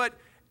 But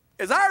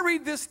as I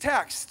read this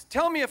text,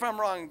 tell me if I'm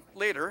wrong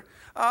later,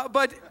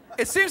 but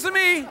it seems to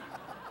me,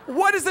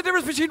 what is the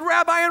difference between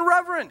rabbi and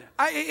reverend?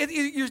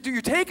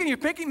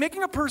 You're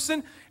making a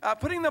person,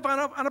 putting them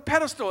on a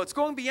pedestal. It's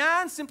going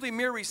beyond simply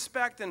mere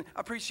respect and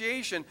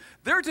appreciation.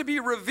 They're to be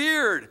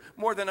revered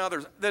more than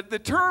others. The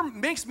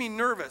term makes me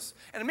nervous,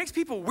 and it makes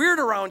people weird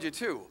around you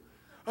too.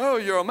 Oh,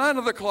 you're a man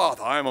of the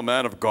cloth. I'm a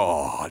man of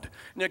God.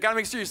 And you got to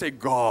make sure you say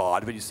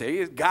God, but you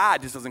say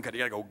God just doesn't cut it.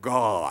 You got to go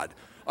God.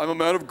 I'm a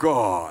man of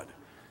God.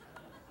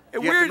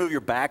 You have to move your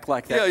back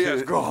like that too.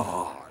 Yeah,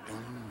 God.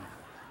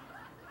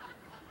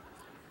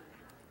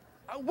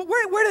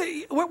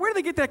 Where do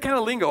they get that kind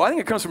of lingo? I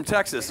think it comes from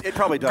Texas. It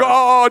probably does.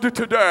 God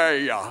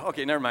today.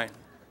 Okay, never mind.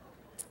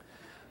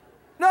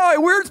 No, it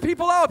weirds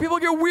people out. People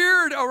get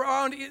weird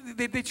around.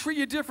 They treat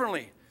you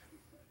differently.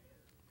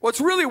 What's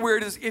really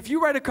weird is if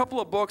you write a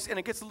couple of books and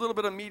it gets a little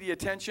bit of media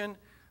attention,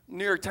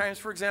 New York Times,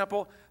 for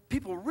example,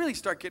 people really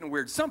start getting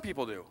weird. Some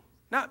people do.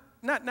 Not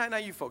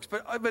you folks,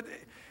 but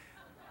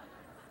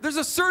there's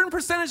a certain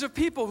percentage of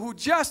people who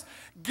just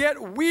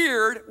get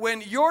weird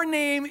when your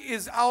name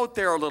is out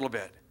there a little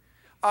bit.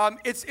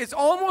 It's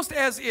almost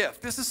as if,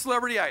 this is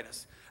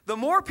celebrity-itis, the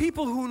more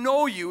people who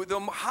know you, the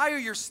higher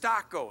your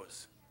stock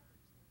goes.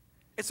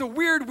 It's a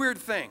weird, weird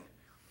thing.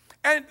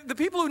 And the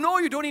people who know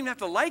you don't even have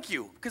to like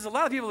you, because a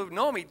lot of people who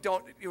know me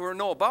or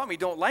know about me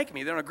don't like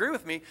me, they don't agree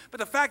with me. But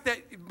the fact that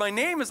my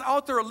name is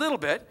out there a little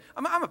bit,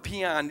 I'm a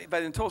peon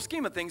by the total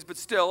scheme of things, but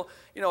still,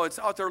 it's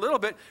out there a little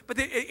bit, but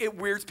it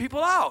weirds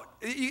people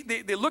out.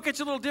 They look at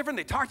you a little different,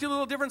 they talk to you a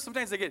little different,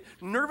 sometimes they get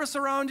nervous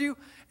around you.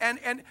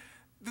 And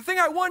the thing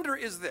I wonder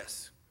is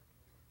this.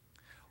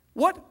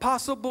 What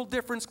possible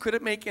difference could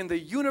it make in the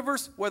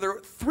universe whether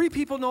 3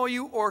 people know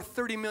you or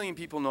 30 million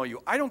people know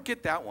you? I don't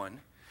get that one,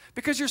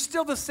 because you're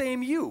still the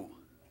same you.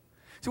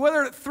 So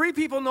whether 3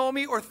 people know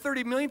me or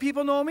 30 million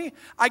people know me,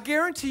 I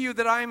guarantee you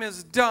that I'm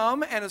as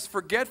dumb and as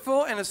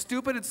forgetful and as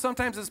stupid and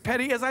sometimes as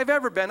petty as I've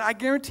ever been. I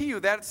guarantee you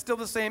that it's still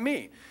the same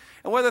me.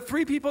 And whether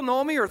 3 people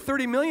know me or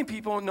 30 million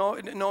people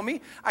know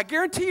me, I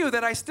guarantee you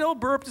that I still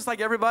burp just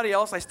like everybody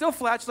else. I still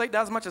flatulate,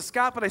 not as much as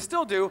Scott, but I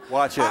still do.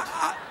 Watch it.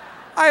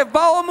 I have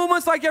bowel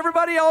movements like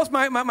everybody else.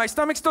 My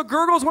stomach still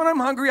gurgles when I'm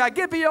hungry. I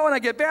get BO and I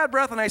get bad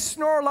breath and I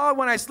snore loud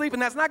when I sleep,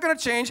 and that's not going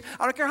to change.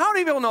 I don't care how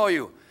many people know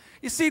you.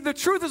 You see, the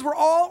truth is we're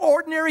all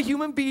ordinary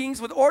human beings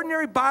with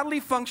ordinary bodily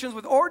functions,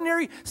 with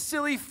ordinary,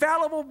 silly,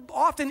 fallible,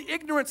 often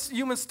ignorant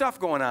human stuff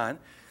going on.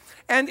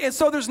 And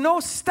so there's no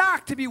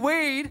stock to be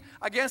weighed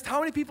against how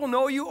many people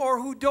know you or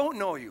who don't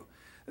know you.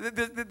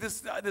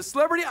 The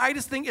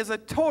celebrity-itis thing is a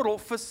total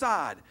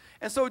facade.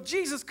 And so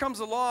Jesus comes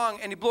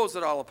along and he blows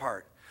it all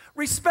apart.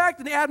 Respect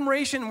and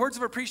admiration and words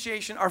of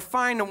appreciation are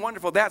fine and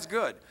wonderful. That's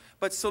good.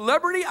 But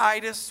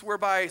celebrity-itis,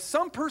 whereby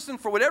some person,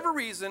 for whatever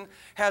reason,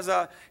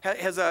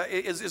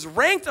 is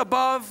ranked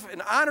above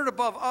and honored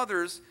above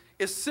others,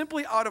 is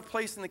simply out of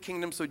place in the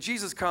kingdom. So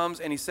Jesus comes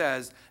and he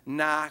says,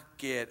 knock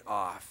it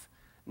off.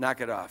 Knock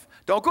it off.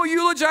 Don't go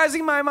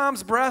eulogizing my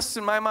mom's breasts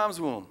and my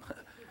mom's womb.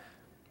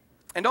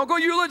 And don't go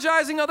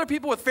eulogizing other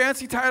people with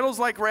fancy titles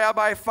like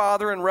rabbi,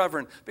 father, and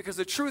reverend. Because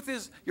the truth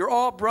is, you're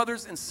all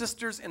brothers and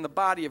sisters in the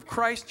body of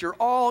Christ. You're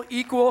all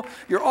equal.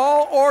 You're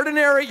all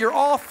ordinary. You're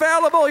all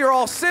fallible. You're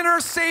all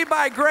sinners saved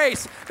by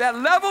grace. That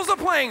levels the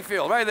playing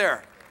field right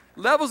there.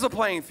 Levels the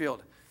playing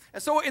field.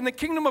 And so in the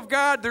kingdom of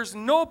God, there's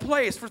no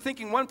place for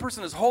thinking one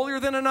person is holier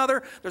than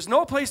another. There's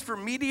no place for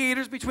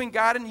mediators between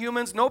God and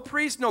humans. No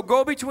priests, no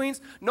go-betweens,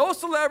 no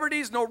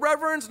celebrities, no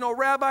reverends, no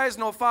rabbis,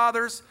 no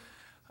fathers.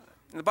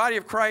 In the body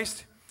of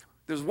Christ,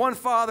 there's one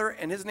Father,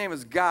 and his name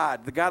is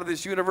God, the God of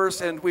this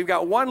universe, and we've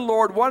got one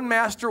Lord, one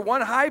Master,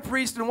 one High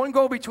Priest, and one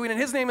go-between, and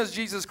his name is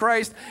Jesus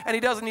Christ, and he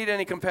doesn't need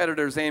any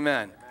competitors.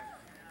 Amen.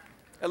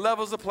 It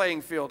levels the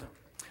playing field.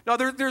 Now,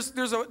 there's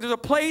a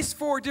place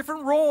for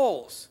different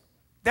roles.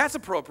 That's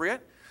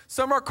appropriate.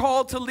 Some are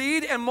called to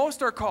lead, and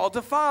most are called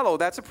to follow.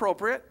 That's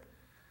appropriate.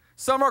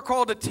 Some are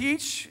called to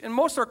teach, and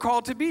most are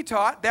called to be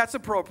taught. That's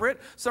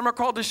appropriate. Some are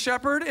called to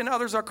shepherd, and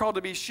others are called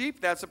to be sheep.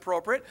 That's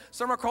appropriate.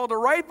 Some are called to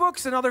write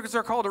books, and others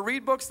are called to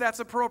read books. That's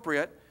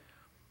appropriate.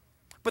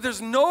 But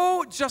there's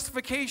no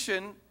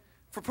justification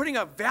for putting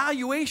a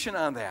valuation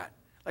on that,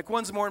 like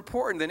one's more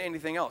important than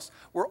anything else.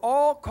 We're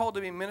all called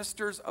to be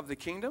ministers of the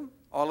kingdom,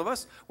 all of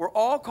us. We're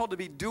all called to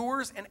be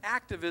doers and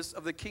activists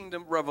of the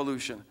kingdom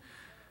revolution.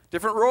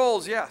 Different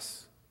roles,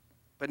 yes,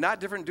 but not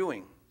different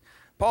doing.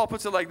 Paul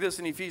puts it like this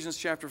in Ephesians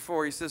chapter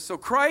 4. He says, so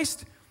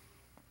Christ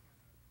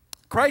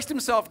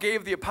himself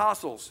gave the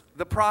apostles,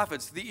 the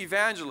prophets, the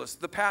evangelists,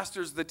 the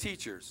pastors, the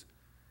teachers,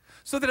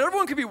 so that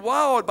everyone could be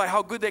wowed by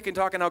how good they can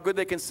talk and how good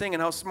they can sing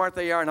and how smart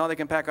they are and how they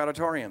can pack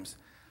auditoriums.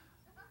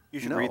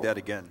 You should read that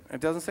again. It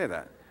doesn't say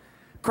that.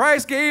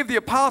 Christ gave the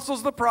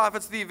apostles, the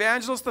prophets, the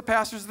evangelists, the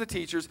pastors, the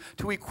teachers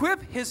to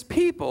equip his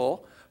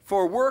people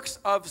for works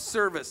of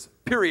service,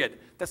 period.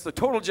 That's the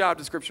total job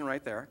description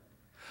right there.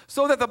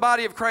 So that the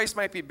body of Christ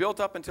might be built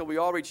up until we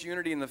all reach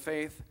unity in the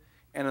faith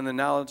and in the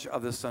knowledge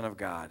of the Son of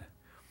God.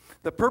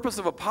 The purpose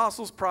of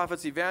apostles,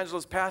 prophets,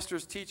 evangelists,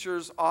 pastors,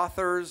 teachers,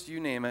 authors, you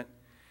name it,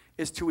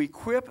 is to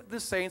equip the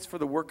saints for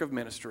the work of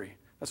ministry.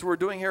 That's what we're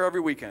doing here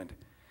every weekend,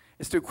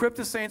 is to equip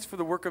the saints for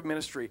the work of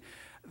ministry.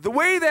 The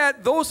way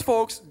that those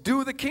folks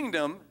do the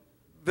kingdom,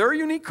 their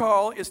unique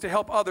call is to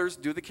help others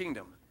do the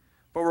kingdom.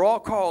 But we're all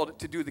called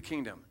to do the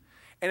kingdom.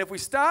 And if we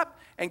stop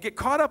and get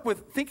caught up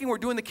with thinking we're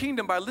doing the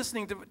kingdom by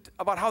listening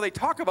about how they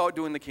talk about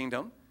doing the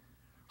kingdom,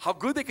 how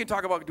good they can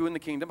talk about doing the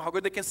kingdom, how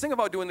good they can sing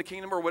about doing the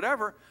kingdom or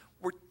whatever,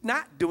 we're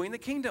not doing the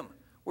kingdom.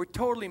 We're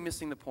totally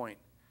missing the point.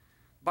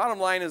 Bottom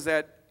line is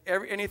that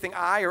anything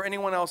I or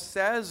anyone else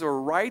says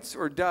or writes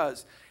or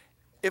does,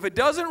 if it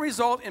doesn't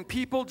result in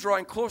people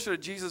drawing closer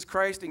to Jesus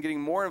Christ and getting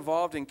more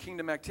involved in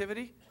kingdom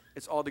activity,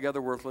 it's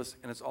altogether worthless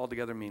and it's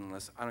altogether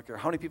meaningless. I don't care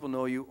how many people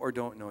know you or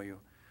don't know you.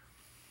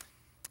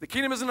 The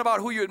kingdom isn't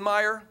about who you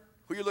admire,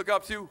 who you look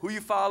up to, who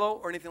you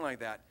follow, or anything like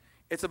that.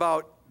 It's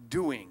about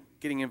doing,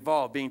 getting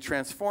involved, being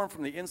transformed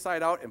from the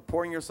inside out and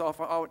pouring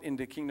yourself out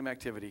into kingdom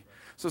activity.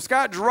 So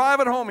Scott, drive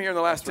it home here in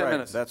the last 10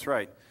 minutes. That's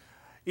right.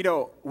 You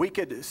know, we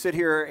could sit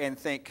here and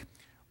think,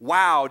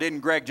 wow,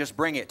 didn't Greg just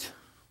bring it?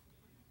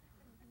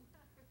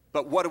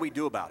 But what do we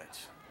do about it?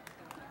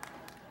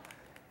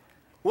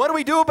 What do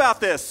we do about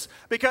this?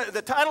 Because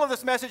the title of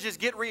this message is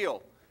Get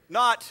Real,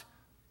 not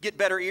get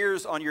better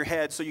ears on your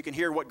head so you can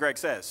hear what Greg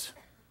says.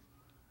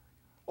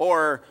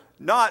 Or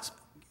not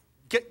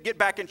get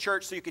back in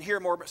church so you can hear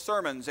more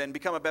sermons and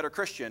become a better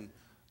Christian,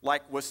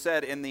 like was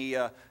said in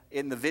the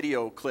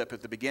video clip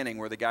at the beginning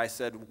where the guy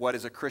said, what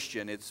is a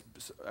Christian? It's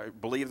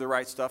believe the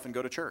right stuff and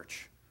go to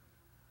church.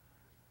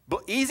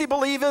 But easy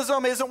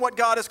believism isn't what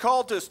God has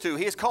called us to.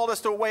 He has called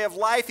us to a way of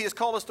life. He has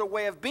called us to a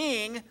way of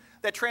being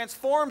that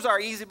transforms our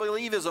easy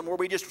believism where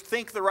we just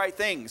think the right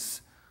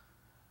things.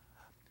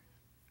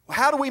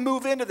 How do we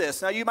move into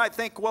this? Now you might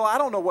think, well, I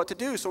don't know what to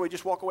do, so we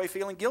just walk away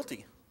feeling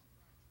guilty.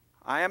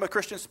 I am a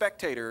Christian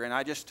spectator, and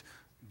I just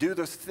do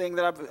the thing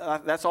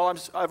that that's all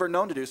I've ever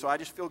known to do, so I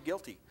just feel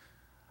guilty.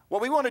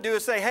 What we want to do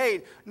is say,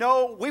 hey,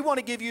 no, we want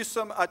to give you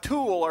a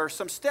tool or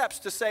some steps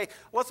to say,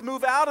 let's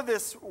move out of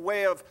this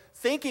way of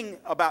thinking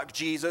about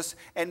Jesus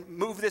and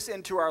move this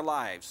into our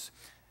lives.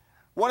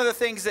 One of the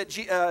things that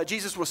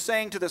Jesus was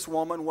saying to this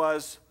woman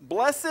was,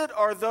 blessed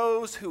are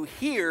those who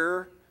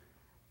hear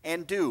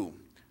and do,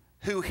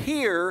 who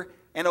hear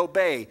and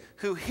obey,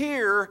 who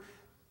hear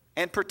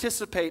and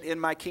participate in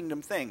my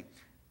kingdom thing.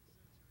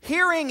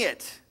 Hearing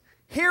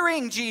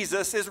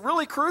Jesus is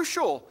really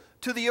crucial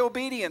to the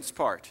obedience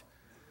part.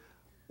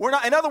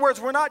 In other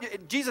words,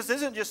 Jesus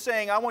isn't just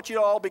saying, I want you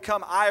to all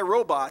become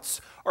iRobots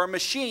or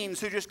machines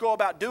who just go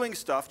about doing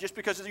stuff just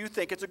because you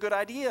think it's a good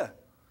idea.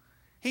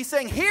 He's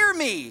saying, hear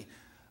me.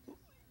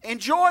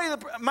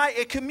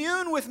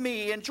 Commune with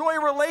me, enjoy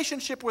a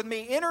relationship with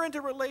me, enter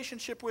into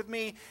relationship with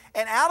me,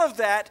 and out of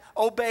that,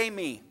 obey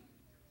me.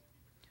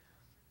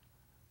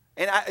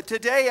 And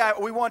today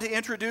we want to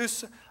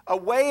introduce a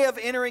way of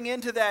entering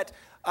into that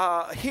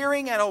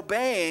hearing and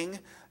obeying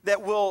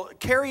that will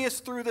carry us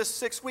through this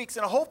 6 weeks,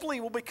 and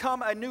hopefully will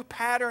become a new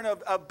pattern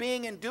of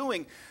being and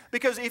doing.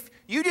 Because if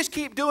you just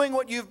keep doing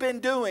what you've been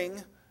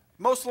doing,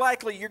 most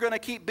likely you're going to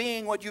keep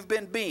being what you've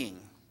been being.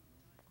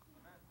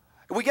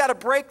 We got to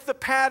break the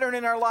pattern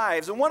in our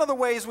lives. And one of the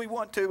ways we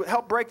want to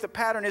help break the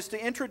pattern is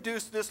to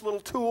introduce this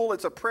little tool.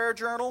 It's a prayer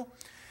journal.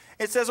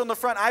 It says on the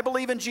front, I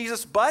believe in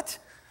Jesus, but...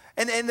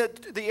 And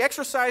the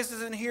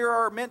exercises in here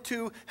are meant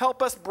to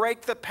help us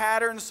break the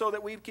pattern so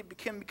that we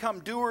can become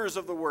doers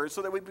of the word,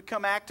 so that we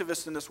become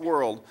activists in this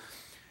world.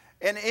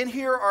 And in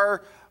here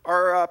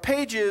are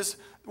pages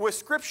with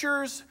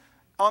scriptures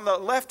on the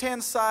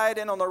left-hand side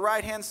and on the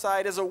right-hand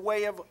side as a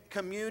way of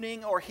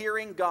communing or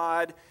hearing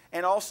God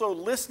and also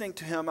listening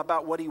to Him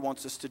about what He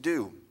wants us to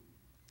do.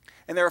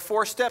 And there are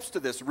 4 steps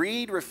to this: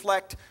 read,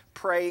 reflect,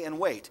 pray, and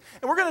wait.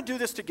 And we're going to do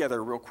this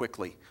together real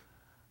quickly.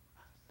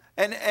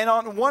 And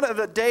on one of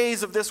the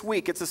days of this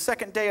week, it's the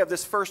second day of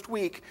this first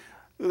week,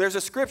 there's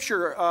a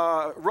scripture,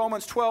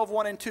 Romans 12,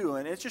 1 and 2.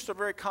 And it's just a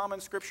very common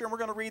scripture. And we're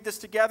going to read this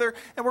together.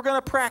 And we're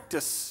going to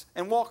practice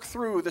and walk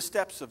through the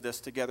steps of this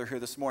together here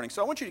this morning.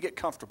 So I want you to get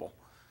comfortable.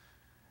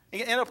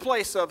 In a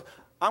place of,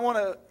 I want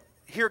to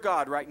hear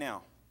God right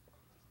now.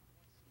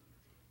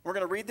 We're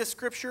going to read this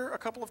scripture a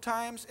couple of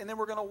times. And then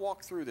we're going to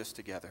walk through this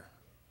together.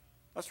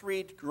 Let's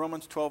read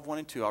Romans 12, 1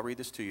 and 2. I'll read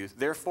this to you.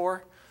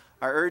 Therefore,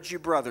 I urge you,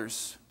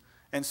 brothers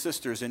and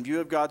sisters, in view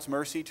of God's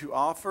mercy, to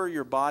offer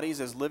your bodies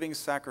as living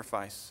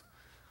sacrifice,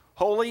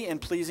 holy and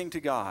pleasing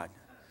to God.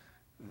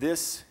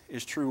 This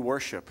is true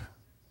worship.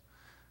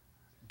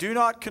 Do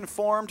not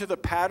conform to the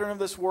pattern of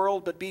this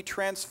world, but be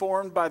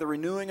transformed by the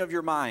renewing of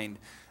your mind.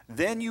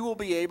 Then you will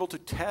be able to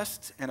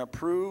test and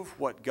approve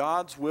what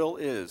God's will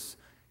is,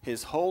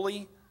 His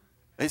holy,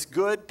 His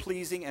good,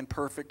 pleasing, and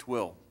perfect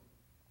will.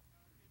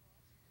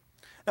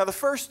 Now, the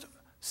first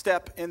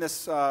step in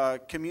this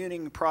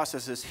communing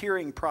process, this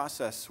hearing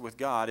process with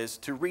God, is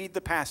to read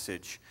the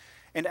passage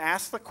and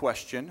ask the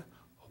question,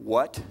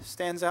 what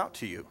stands out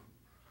to you?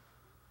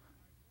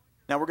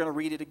 Now we're going to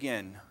read it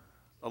again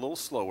a little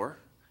slower,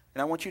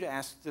 and I want you to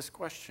ask this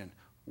question: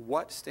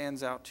 what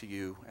stands out to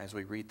you as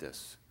we read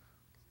this?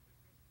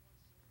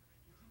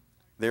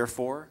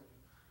 Therefore,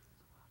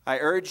 I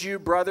urge you,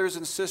 brothers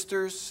and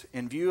sisters,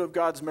 in view of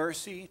God's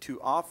mercy, to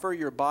offer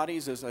your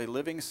bodies as a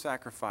living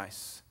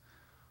sacrifice,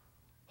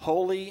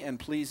 holy and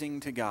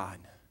pleasing to God.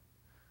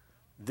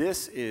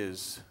 This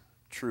is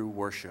true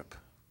worship.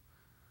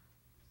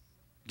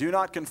 Do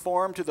not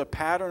conform to the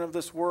pattern of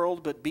this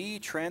world, but be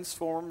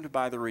transformed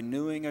by the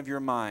renewing of your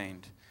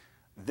mind.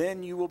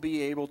 Then you will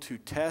be able to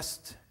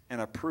test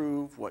and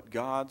approve what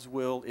God's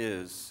will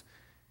is,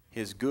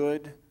 His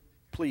good,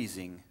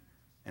 pleasing,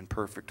 and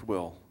perfect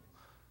will.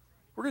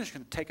 We're just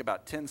going to take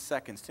about 10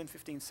 seconds, 10,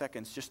 15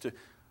 seconds, just to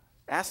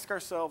ask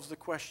ourselves the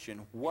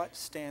question, what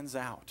stands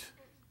out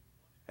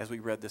as we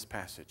read this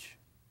passage?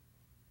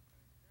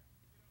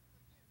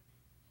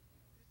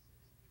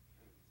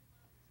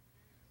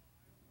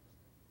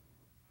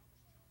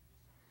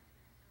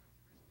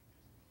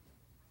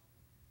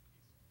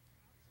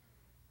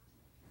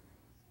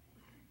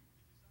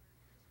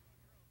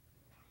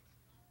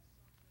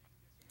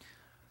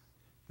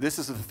 This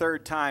is the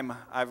third time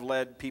I've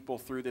led people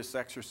through this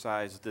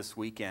exercise this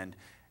weekend,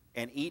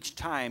 and each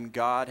time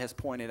God has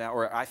pointed out,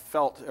 or I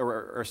felt,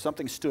 or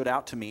something stood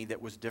out to me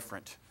that was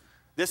different.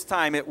 This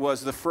time it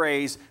was the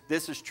phrase,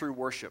 this is true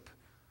worship.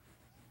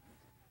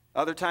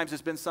 Other times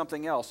it's been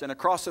something else. And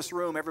across this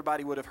room,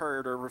 everybody would have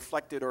heard or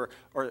reflected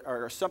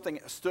or something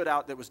stood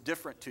out that was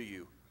different to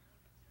you.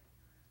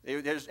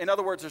 In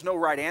other words, there's no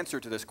right answer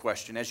to this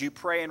question. As you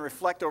pray and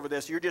reflect over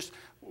this, you're just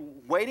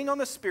waiting on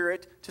the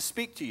Spirit to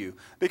speak to you.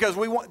 Because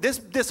we want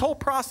this whole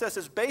process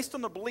is based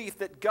on the belief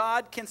that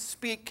God can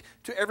speak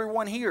to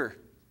everyone here.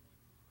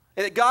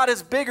 That God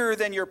is bigger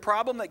than your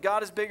problem, that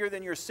God is bigger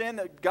than your sin,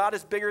 that God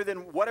is bigger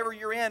than whatever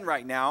you're in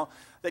right now,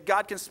 that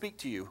God can speak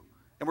to you.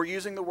 And we're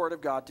using the Word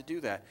of God to do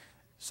that.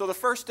 So the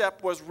first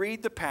step was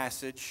read the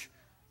passage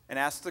and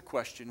ask the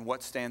question,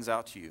 what stands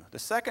out to you? The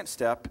second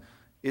step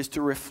is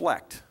to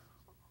reflect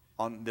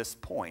on this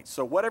point.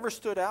 So whatever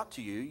stood out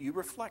to you, you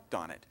reflect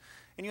on it.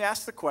 And you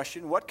ask the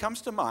question, what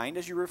comes to mind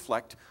as you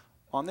reflect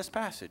on this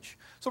passage?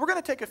 So we're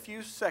going to take a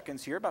few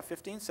seconds here, about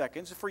 15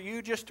 seconds, for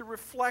you just to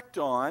reflect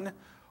on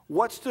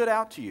what stood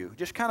out to you.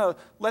 Just kind of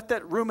let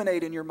that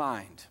ruminate in your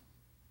mind.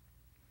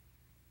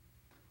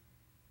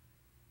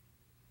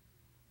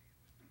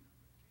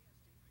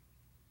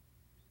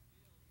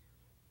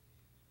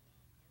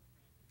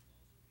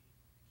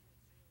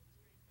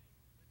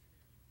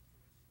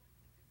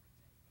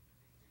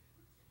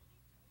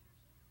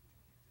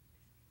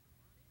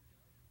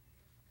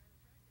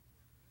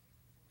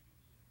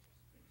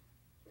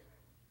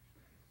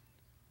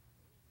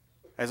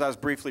 As I was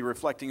briefly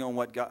reflecting on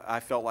what I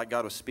felt like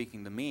God was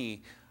speaking to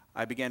me,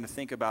 I began to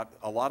think about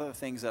a lot of the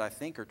things that I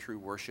think are true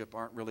worship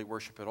aren't really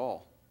worship at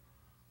all.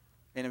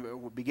 And it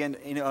would begin,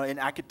 and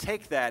I could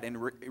take that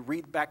and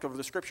read back over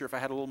the Scripture if I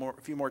had a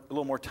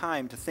little more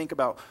time to think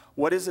about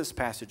what is this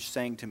passage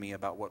saying to me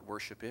about what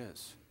worship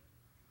is.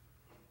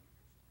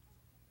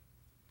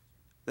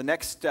 The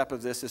next step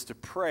of this is to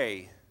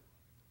pray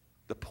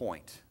the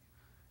point.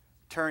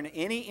 Turn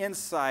any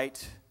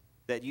insight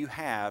that you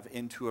have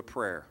into a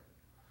prayer.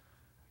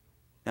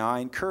 Now, I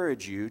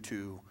encourage you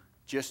to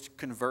just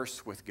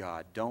converse with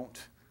God.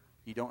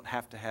 You don't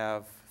have to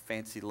have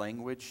fancy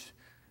language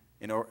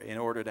in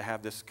order to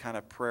have this kind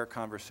of prayer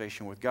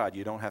conversation with God.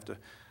 You don't have to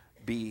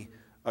be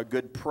a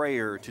good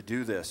prayer to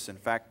do this. In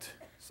fact,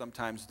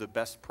 sometimes the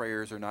best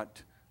prayers are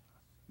not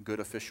good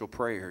official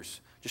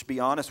prayers. Just be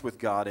honest with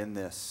God in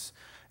this.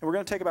 And we're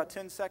going to take about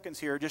 10 seconds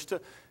here just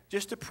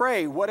to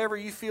pray whatever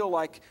you feel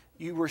like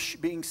you were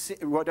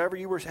whatever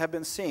you have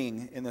been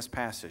seeing in this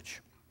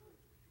passage.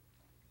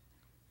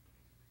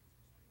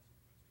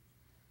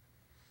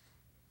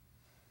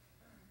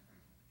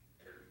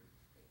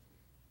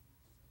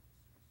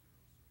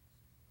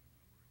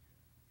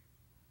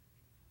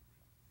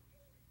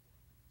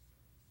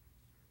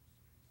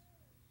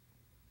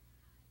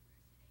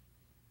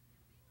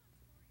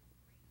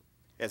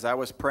 As I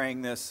was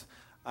praying this,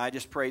 I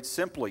just prayed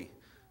simply,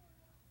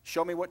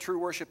 show me what true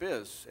worship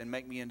is and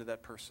make me into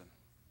that person.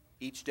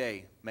 Each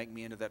day, make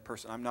me into that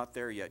person. I'm not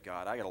there yet,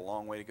 God. I got a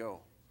long way to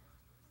go.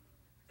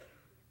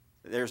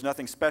 There's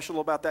nothing special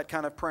about that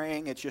kind of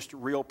praying. It's just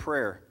real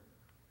prayer.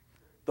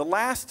 The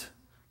last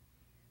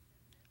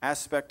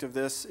aspect of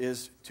this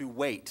is to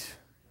wait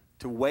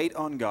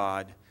on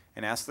God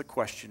and ask the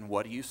question,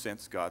 what do you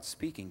sense God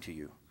speaking to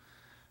you?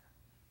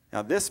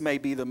 Now, this may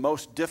be the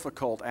most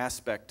difficult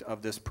aspect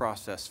of this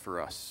process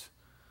for us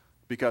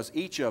because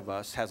each of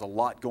us has a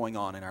lot going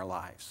on in our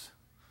lives.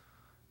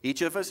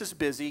 Each of us is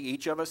busy.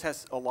 Each of us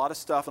has a lot of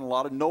stuff and a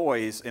lot of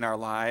noise in our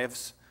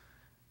lives.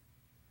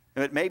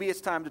 But maybe it's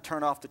time to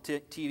turn off the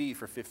TV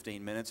for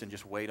 15 minutes and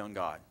just wait on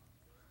God.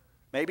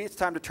 Maybe it's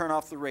time to turn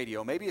off the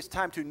radio. Maybe it's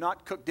time to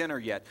not cook dinner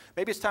yet.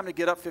 Maybe it's time to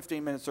get up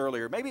 15 minutes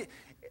earlier. Maybe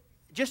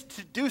just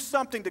to do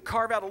something to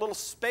carve out a little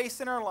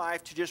space in our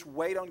life to just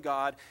wait on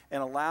God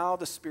and allow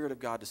the Spirit of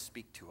God to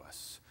speak to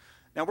us.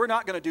 Now, we're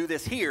not going to do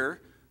this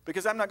here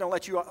because I'm not going to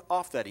let you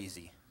off that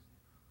easy.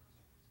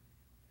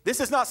 This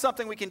is not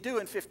something we can do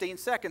in 15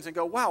 seconds and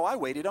go, wow, I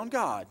waited on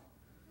God.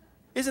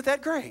 Isn't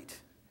that great?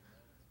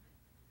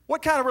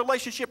 What kind of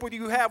relationship would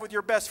you have with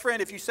your best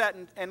friend if you sat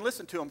and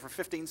listened to him for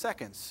 15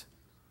 seconds?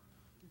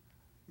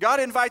 God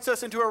invites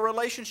us into a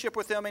relationship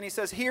with Him, and He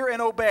says, hear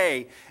and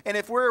obey. And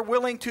if we're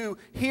willing to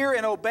hear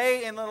and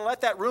obey and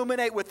let that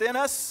ruminate within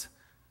us,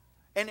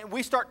 and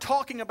we start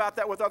talking about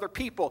that with other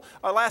people.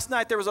 Last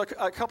night there was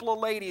a couple of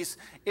ladies,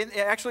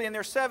 actually in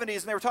their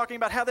 70s, and they were talking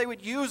about how they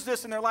would use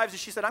this in their lives. And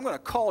she said, I'm going to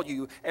call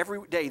you every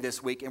day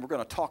this week, and we're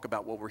going to talk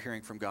about what we're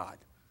hearing from God.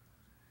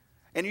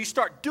 And you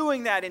start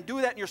doing that, and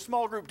do that in your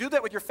small group. Do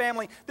that with your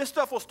family. This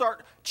stuff will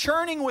start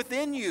churning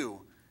within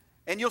you.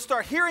 And you'll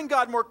start hearing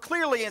God more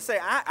clearly and say,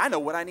 I know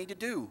what I need to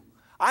do.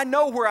 I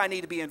know where I need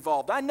to be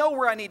involved. I know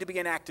where I need to be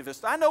an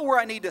activist. I know where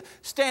I need to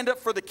stand up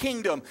for the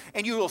kingdom.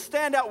 And you will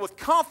stand out with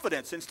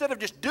confidence. Instead of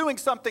just doing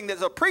something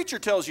that a preacher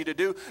tells you to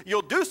do,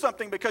 you'll do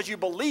something because you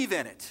believe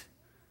in it.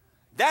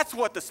 That's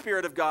what the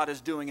Spirit of God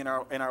is doing in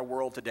our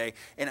world today.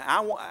 And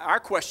our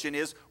question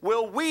is,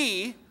 will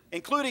we,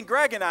 including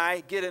Greg and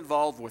I, get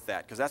involved with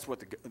that? Because that's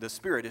what the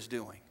Spirit is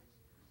doing.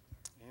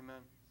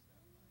 Amen.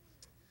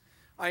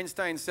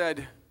 Einstein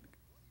said,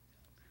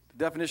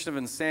 the definition of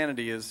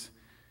insanity is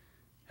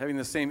having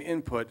the same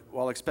input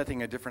while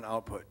expecting a different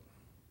output.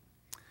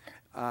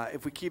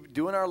 If we keep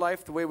doing our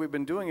life the way we've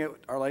been doing it,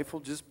 our life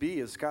will just be,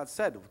 as Scott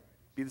said,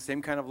 be the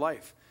same kind of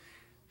life.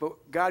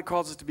 But God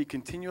calls us to be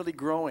continually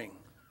growing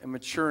and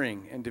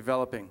maturing and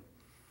developing.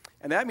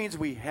 And that means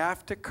we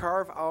have to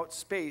carve out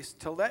space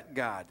to let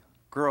God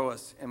grow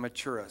us and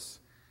mature us.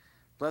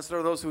 Blessed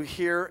are those who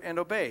hear and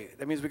obey.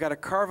 That means we've got to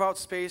carve out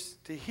space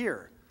to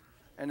hear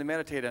and to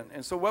meditate on.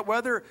 And so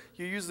whether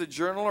you use the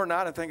journal or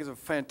not, I think is a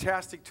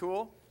fantastic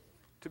tool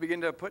to begin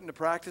to put into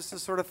practice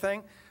this sort of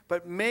thing.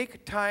 But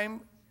make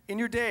time in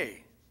your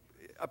day,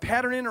 a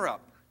pattern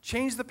interrupt.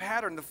 Change the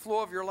pattern, the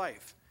flow of your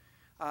life,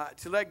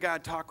 to let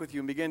God talk with you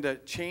and begin to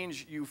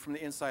change you from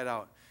the inside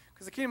out.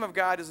 Because the kingdom of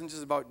God isn't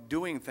just about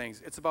doing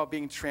things. It's about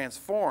being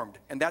transformed.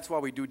 And that's why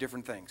we do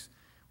different things.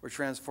 We're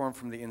transformed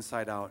from the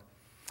inside out.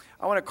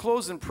 I want to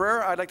close in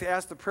prayer. I'd like to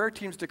ask the prayer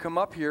teams to come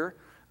up here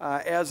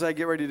as I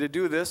get ready to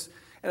do this.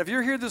 And if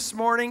you're here this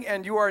morning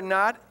and you are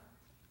not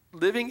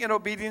living in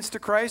obedience to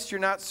Christ,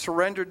 you're not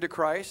surrendered to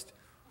Christ,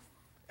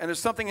 and there's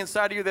something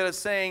inside of you that is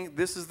saying,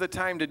 this is the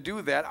time to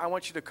do that, I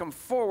want you to come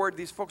forward.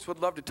 These folks would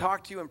love to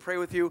talk to you and pray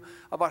with you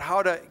about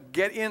how to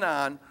get in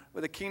on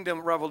with the kingdom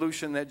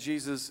revolution that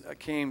Jesus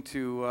came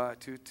to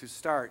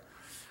start.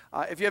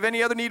 If you have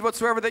any other need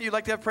whatsoever that you'd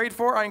like to have prayed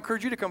for, I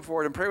encourage you to come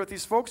forward and pray with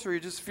these folks, or you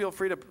just feel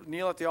free to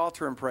kneel at the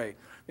altar and pray.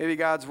 Maybe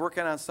God's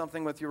working on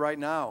something with you right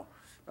now.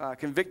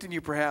 Convicting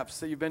you perhaps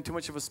that you've been too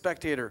much of a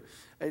spectator.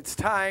 It's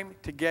time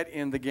to get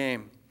in the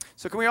game.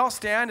 So can we all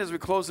stand as we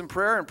close in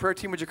prayer? And prayer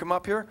team, would you come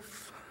up here?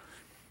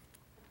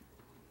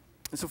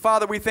 And so,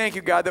 Father, we thank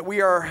you, God,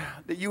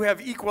 that you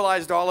have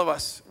equalized all of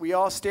us. We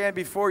all stand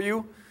before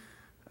you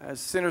as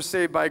sinners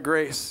saved by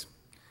grace.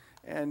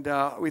 And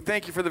we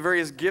thank you for the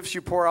various gifts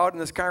you pour out in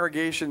this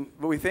congregation,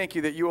 but we thank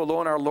you that you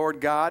alone are Lord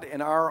God,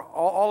 and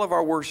all of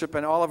our worship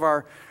and all of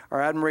our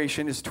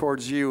admiration is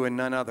towards you and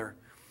none other.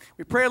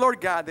 We pray, Lord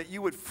God, that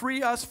you would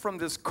free us from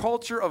this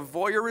culture of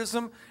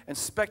voyeurism and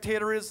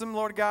spectatorism,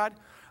 Lord God.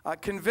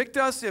 Convict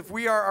us if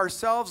we are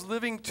ourselves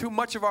living too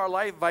much of our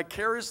life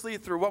vicariously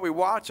through what we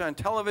watch on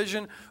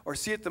television or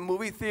see at the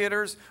movie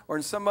theaters or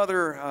in some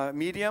other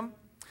medium.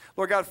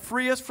 Lord God,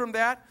 free us from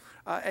that.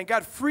 And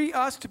God, free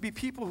us to be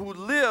people who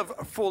live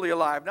fully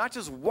alive, not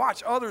just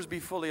watch others be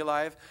fully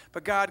alive,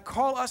 but God,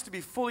 call us to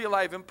be fully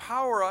alive,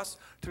 empower us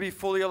to be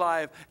fully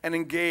alive and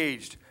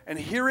engaged and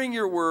hearing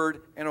your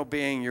word and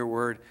obeying your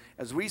word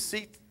as we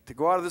seek to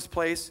go out of this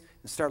place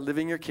and start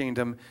living your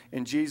kingdom.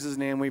 In Jesus'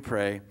 name we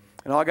pray.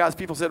 And all God's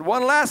people said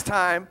one last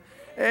time,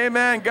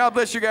 amen. God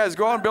bless you guys.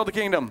 Go out and build the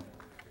kingdom.